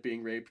Sansa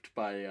being raped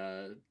by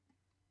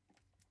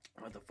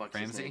what the fuck's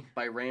his Ramsay? name?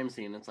 By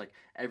Ramsay, and it's like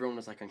everyone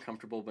was like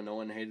uncomfortable but no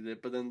one hated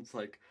it, but then it's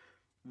like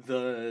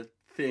the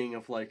thing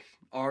of like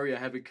Arya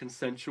having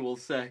consensual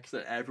sex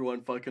that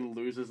everyone fucking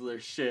loses their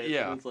shit.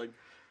 Yeah. And it's like,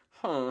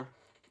 huh.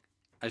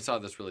 I saw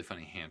this really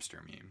funny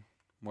hamster meme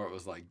where it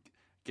was like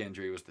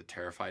Gendry was the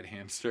terrified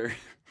hamster.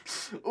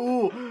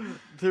 Ooh,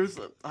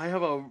 I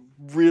have a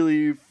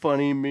really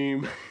funny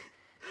meme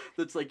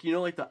that's like, you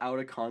know, like the out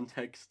of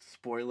context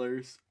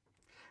spoilers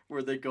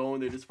where they go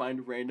and they just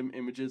find random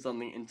images on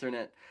the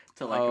internet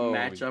to like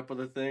match up with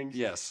the things.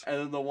 Yes. And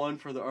then the one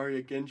for the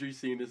Arya Gendry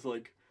scene is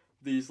like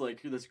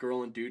this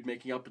girl and dude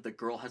making up, but the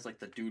girl has like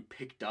the dude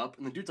picked up,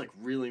 and the dude's like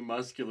really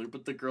muscular,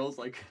 but the girl's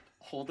like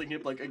holding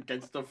him like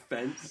against a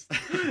fence.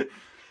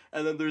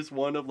 And then there's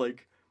one of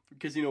like,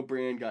 because you know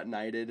Brienne got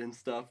knighted and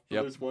stuff.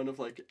 Yep. There's one of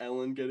like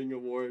Ellen getting an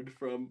award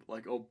from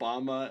like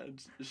Obama,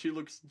 and she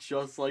looks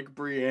just like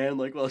Brienne,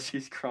 like while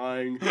she's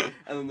crying.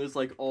 And then there's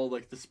like all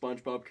like the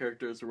SpongeBob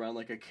characters around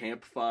like a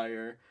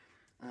campfire.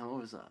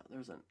 What was that?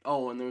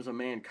 And there was a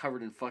man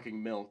covered in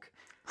fucking milk.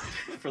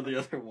 For the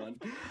other one,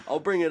 I'll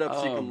bring it up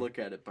so you can look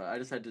at it, but I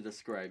just had to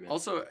describe it.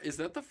 Also, is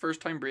that the first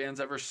time Brienne's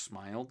ever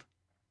smiled?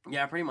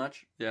 Yeah, pretty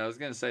much. Yeah, I was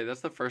gonna say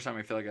that's the first time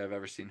I feel like I've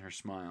ever seen her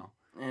smile.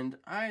 And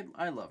I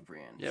love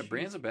Brienne. Yeah,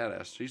 Brienne's a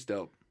badass. She's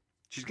dope.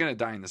 She's gonna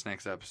die in this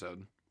next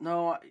episode.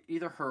 No,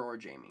 either her or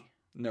Jaime.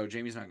 No,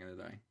 Jaime's not gonna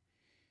die.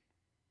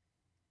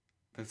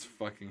 That's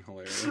fucking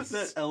hilarious.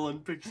 That Ellen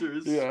picture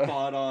is Yeah.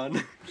 spot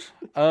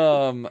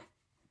on.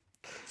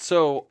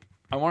 So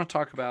I want to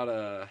talk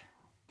about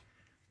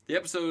the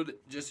episode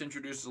just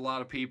introduces a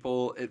lot of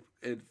people.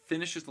 It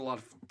finishes a lot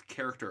of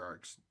character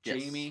arcs.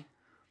 Yes. Jaime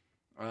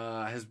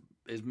has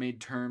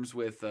made terms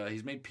with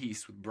he's made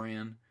peace with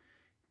Bran.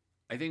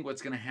 I think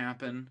what's going to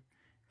happen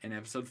in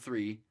episode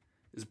 3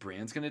 is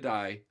Bran's going to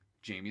die,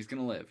 Jaime's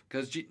going to live,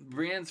 because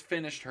Brienne's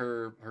finished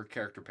her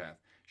character path.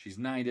 She's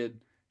knighted.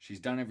 She's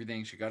done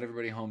everything. She got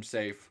everybody home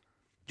safe.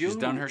 She's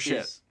done her shit.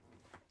 Is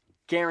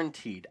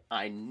guaranteed.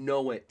 I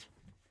know it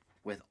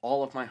with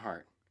all of my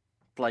heart.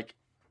 Like,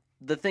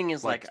 the thing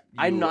is, like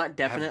I'm not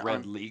definite. Have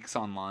read leaks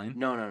online.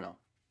 No.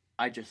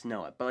 I just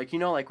know it. But like, you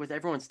know, like with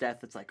everyone's death,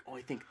 it's like, oh,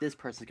 I think this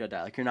person's gonna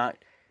die. Like you're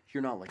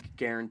not like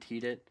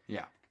guaranteed it.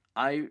 Yeah.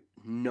 I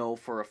know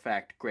for a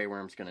fact Grey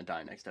Worm's gonna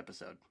die next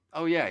episode.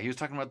 Oh yeah, he was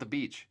talking about the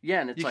beach.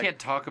 Yeah, and it's you like, can't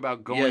talk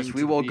about going. yes, to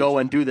we the will beach. go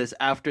and do this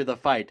after the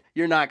fight.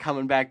 You're not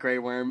coming back, Grey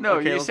Worm. No,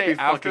 okay, you let's say be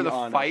after fucking the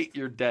honest. fight,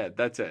 you're dead.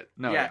 That's it.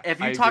 No, yeah, if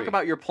you I talk agree.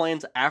 about your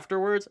plans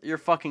afterwards, you're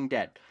fucking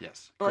dead.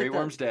 yes, But Grey like the-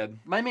 Worm's dead.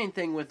 My main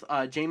thing with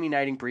Jaime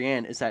knighting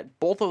Brienne is that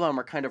both of them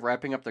are kind of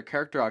wrapping up their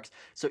character arcs,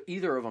 so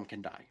either of them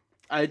can die.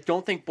 I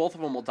don't think both of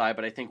them will die,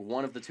 but I think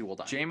one of the two will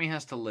die. Jaime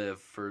has to live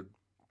for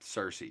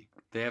Cersei.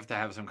 They have to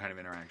have some kind of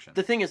interaction.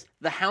 The thing is,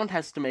 the Hound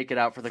has to make it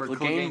out for the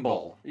Clegane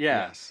Bowl.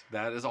 Yeah. Yes,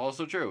 that is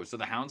also true. So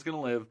the Hound's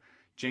gonna live.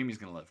 Jaime's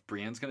gonna live.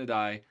 Brienne's gonna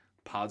die.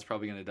 Pod's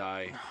probably gonna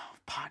die.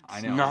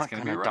 I know, not it's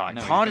gonna gonna be rough. die.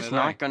 No, he's Pod gonna is die.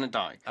 not gonna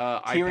die.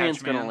 Eye Tyrion's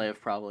Patch gonna Man.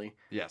 live probably.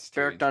 Yes,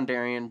 Beric Tyrion.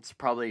 Dondarrion's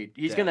probably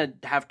he's Dead. gonna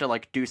have to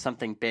like do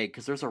something big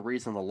because there's a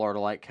reason the Lord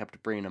of Light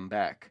kept bringing him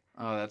back.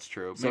 Oh, that's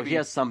true. So he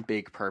has some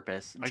big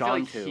purpose. I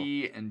John feel like too.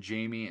 he and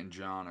Jamie and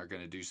John are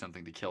going to do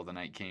something to kill the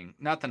Night King.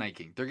 Not the Night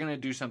King. They're going to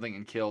do something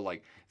and kill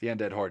like the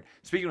undead horde.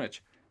 Speaking of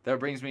which, that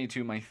brings me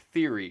to my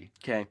theory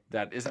Okay,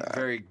 that isn't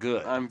very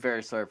good. I'm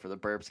very sorry for the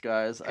burps,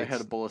 guys. I had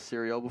It's- a bowl of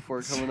cereal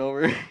before coming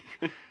over.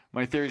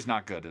 My theory's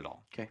not good at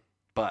all. 'Kay.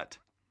 But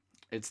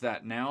it's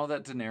that now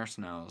that Daenerys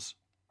knows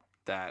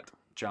that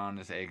Jon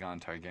is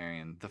Aegon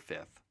Targaryen the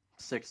 5th,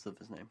 Sixth of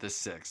his name. the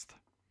 6th,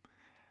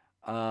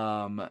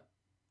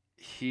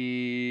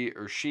 he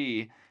or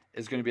she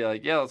is going to be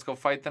like, yeah, let's go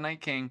fight the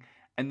Night King.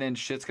 And then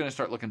shit's going to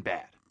start looking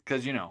bad.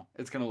 Because,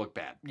 it's going to look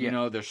bad.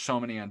 Yeah. There's so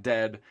many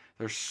undead.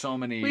 There's so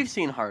many We've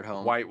seen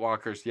Hardhome. White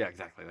Walkers. Yeah,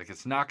 exactly. Like,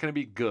 it's not going to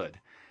be good.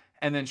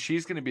 And then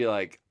she's going to be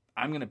like,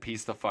 I'm going to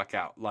piece the fuck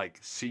out. Like,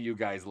 see you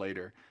guys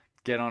later.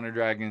 Get on her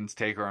dragons,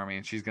 take her army,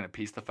 and she's going to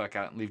piece the fuck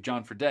out and leave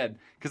Jon for dead.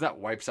 Because that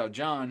wipes out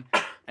Jon.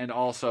 And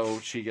also,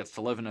 she gets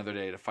to live another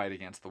day to fight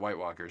against the White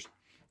Walkers.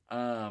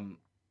 And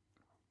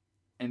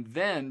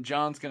then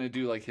Jon's going to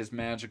do, like, his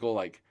magical,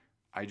 like,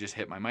 I just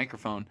hit my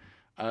microphone.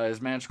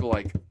 His magical,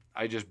 like,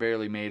 I just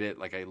barely made it.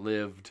 Like, I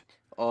lived.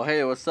 Oh,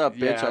 hey, what's up, bitch?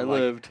 Yeah, I like-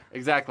 lived.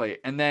 Exactly.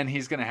 And then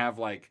he's going to have,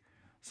 like,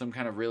 some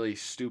kind of really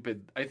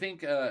stupid. I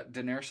think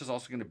Daenerys is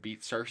also going to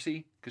beat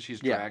Cersei because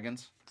she's Yeah.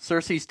 dragons.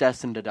 Cersei's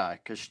destined to die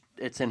because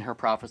it's in her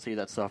prophecy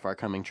that's so far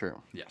coming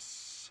true.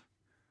 Yes.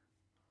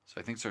 So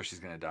I think Cersei's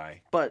going to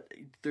die. But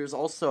there's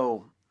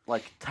also,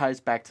 like,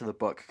 ties back to the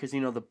book. Because,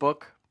 the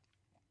book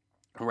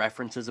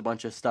references a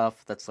bunch of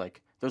stuff that's,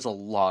 like, there's a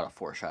lot of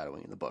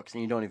foreshadowing in the books,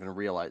 and you don't even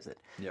realize it.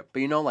 Yep.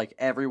 But, like,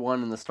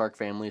 everyone in the Stark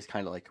family is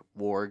kind of like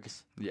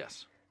wargs.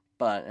 Yes.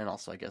 But, and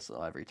also, I guess,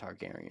 every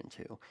Targaryen,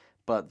 too.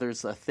 But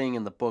there's a thing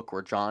in the book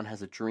where Jon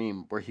has a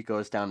dream where he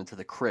goes down into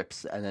the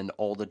crypts, and then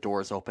all the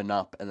doors open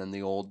up, and then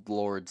the old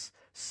lords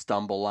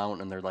stumble out,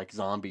 and they're like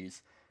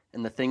zombies.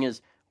 And the thing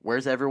is,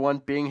 where's everyone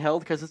being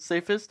held because it's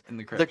safest? In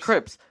the crypts. The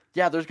crypts.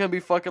 Yeah, there's gonna be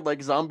fucking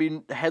like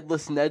zombie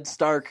headless Ned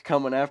Stark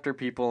coming after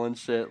people and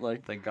shit.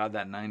 Like, Thank God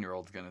that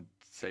 9-year-old's going to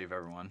save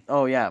everyone.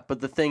 oh yeah, but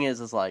the thing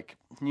is like,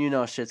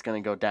 shit's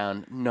gonna go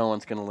down. No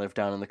one's gonna live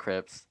down in the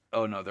crypts.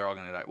 Oh, no, they're all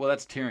going to die. Well,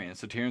 that's Tyrion.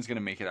 So Tyrion's going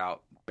to make it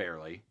out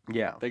barely.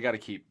 Yeah, They got to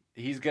keep.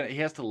 He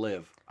has to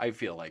live, I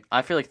feel like.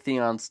 I feel like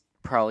Theon's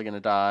probably gonna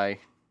die.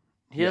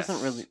 He Yes.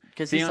 doesn't really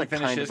because he's Theon like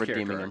finished kind his of character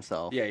redeeming arc.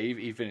 himself. Yeah,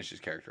 he finished his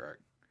character arc.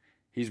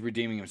 He's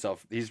redeeming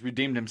himself. He's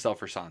redeemed himself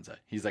for Sansa.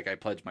 He's like, I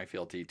pledge my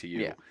fealty to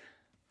you. Yeah.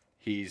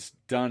 He's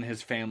done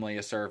his family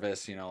a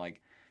service.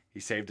 Like he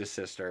saved his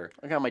sister.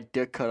 I got my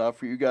dick cut off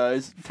for you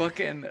guys.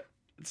 Fucking.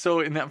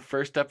 So in that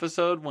first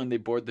episode, when they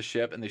board the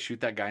ship and they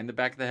shoot that guy in the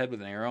back of the head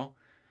with an arrow,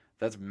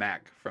 that's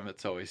Mac from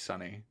It's Always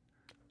Sunny.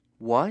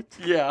 What?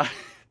 Yeah.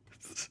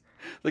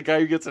 The guy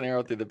who gets an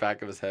arrow through the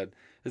back of his head.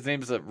 His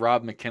name is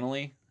Rob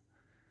McKinley,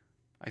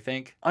 I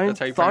think. I That's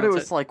how you thought it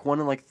pronounce was like one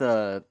of like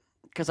the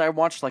because I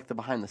watched like the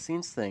behind the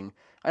scenes thing.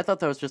 I thought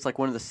that was just like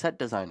one of the set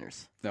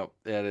designers. No,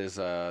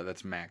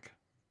 that's Mac.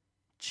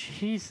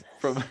 Jesus.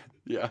 From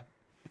yeah.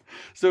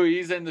 So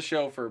he's in the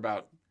show for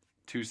about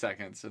 2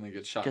 seconds and then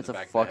gets shot Gets in a the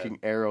back of the fucking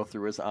head. arrow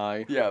through his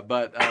eye. Yeah,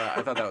 but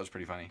I thought that was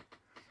pretty funny.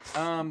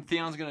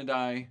 Theon's gonna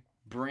die.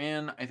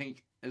 Bran, I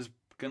think, is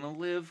gonna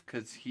live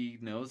because he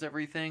knows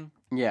everything.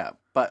 Yeah,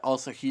 but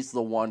also he's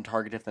the one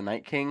target of the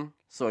Night King,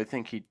 so I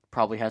think he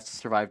probably has to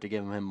survive to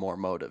give him more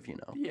motive.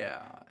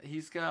 Yeah,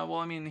 he's got. Well,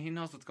 I mean, he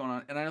knows what's going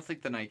on, and I don't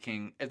think the Night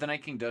King. If the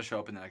Night King does show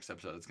up in the next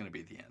episode, it's gonna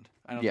be at the end.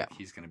 I don't Yeah. think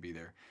he's gonna be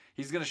there.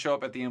 He's gonna show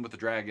up at the end with the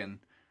dragon.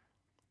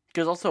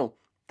 Because also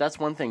that's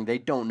one thing they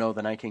don't know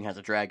the Night King has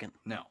a dragon.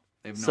 No,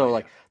 they have no So idea.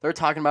 like they're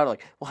talking about it,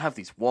 like we'll have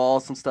these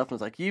walls and stuff, and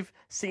it's like you've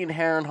seen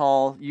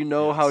Harrenhal, you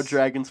know how Yes.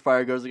 Dragon's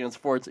Fire goes against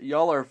forts.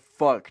 Y'all are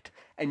fucked,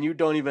 and you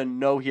don't even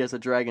know he has a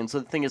dragon. So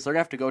the thing is, they're gonna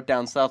have to go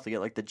down south to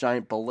get like the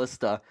giant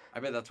ballista. I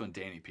bet that's when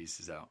Dany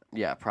pieces out.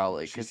 Yeah,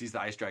 probably. She sees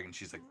the ice dragon.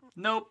 She's like,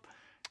 nope,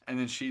 and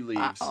then she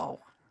leaves. Oh,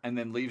 And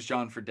then leaves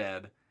Jon for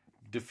dead,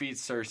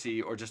 defeats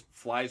Cersei, or just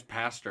flies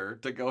past her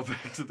to go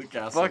back to the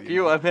castle. fuck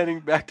you! I'm heading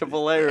back to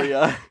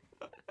Valeria.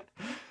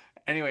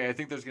 Anyway, I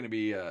think there's gonna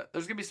be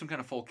some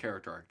kind of full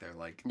character arc there.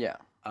 Like, Yeah.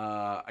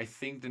 I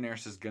think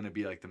Daenerys is gonna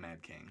be like the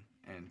Mad King,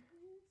 and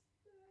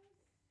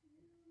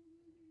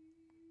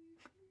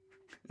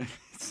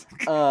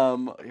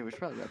Yeah, we should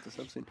probably wrap this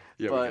up soon.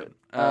 yeah, we But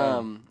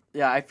could.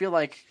 yeah, I feel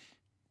like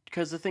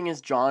because the thing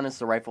is, Jon is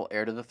the rightful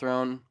heir to the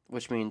throne,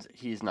 which means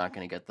he's not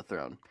going to get the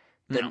throne.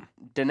 No.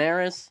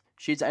 Daenerys,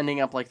 she's ending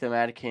up like the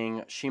Mad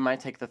King. She might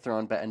take the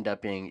throne, but end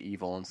up being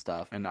evil and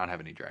stuff. and not have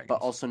any dragons.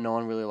 But also, no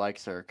one really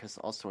likes her because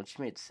also when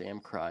she made Sam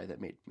cry, that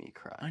made me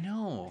cry. I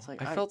know. It's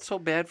like, I I- felt so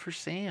bad for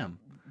Sam.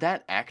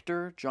 That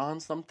actor, John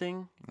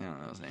something, I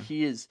don't know his name.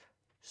 he is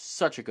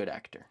such a good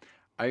actor.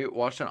 I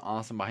watched an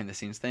awesome behind the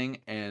scenes thing,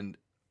 and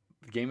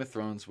Game of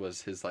Thrones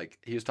was his like.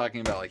 He was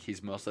talking about like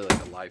he's mostly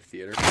like a live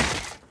theater.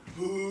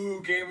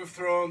 Boo, Game of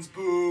Thrones,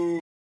 boo.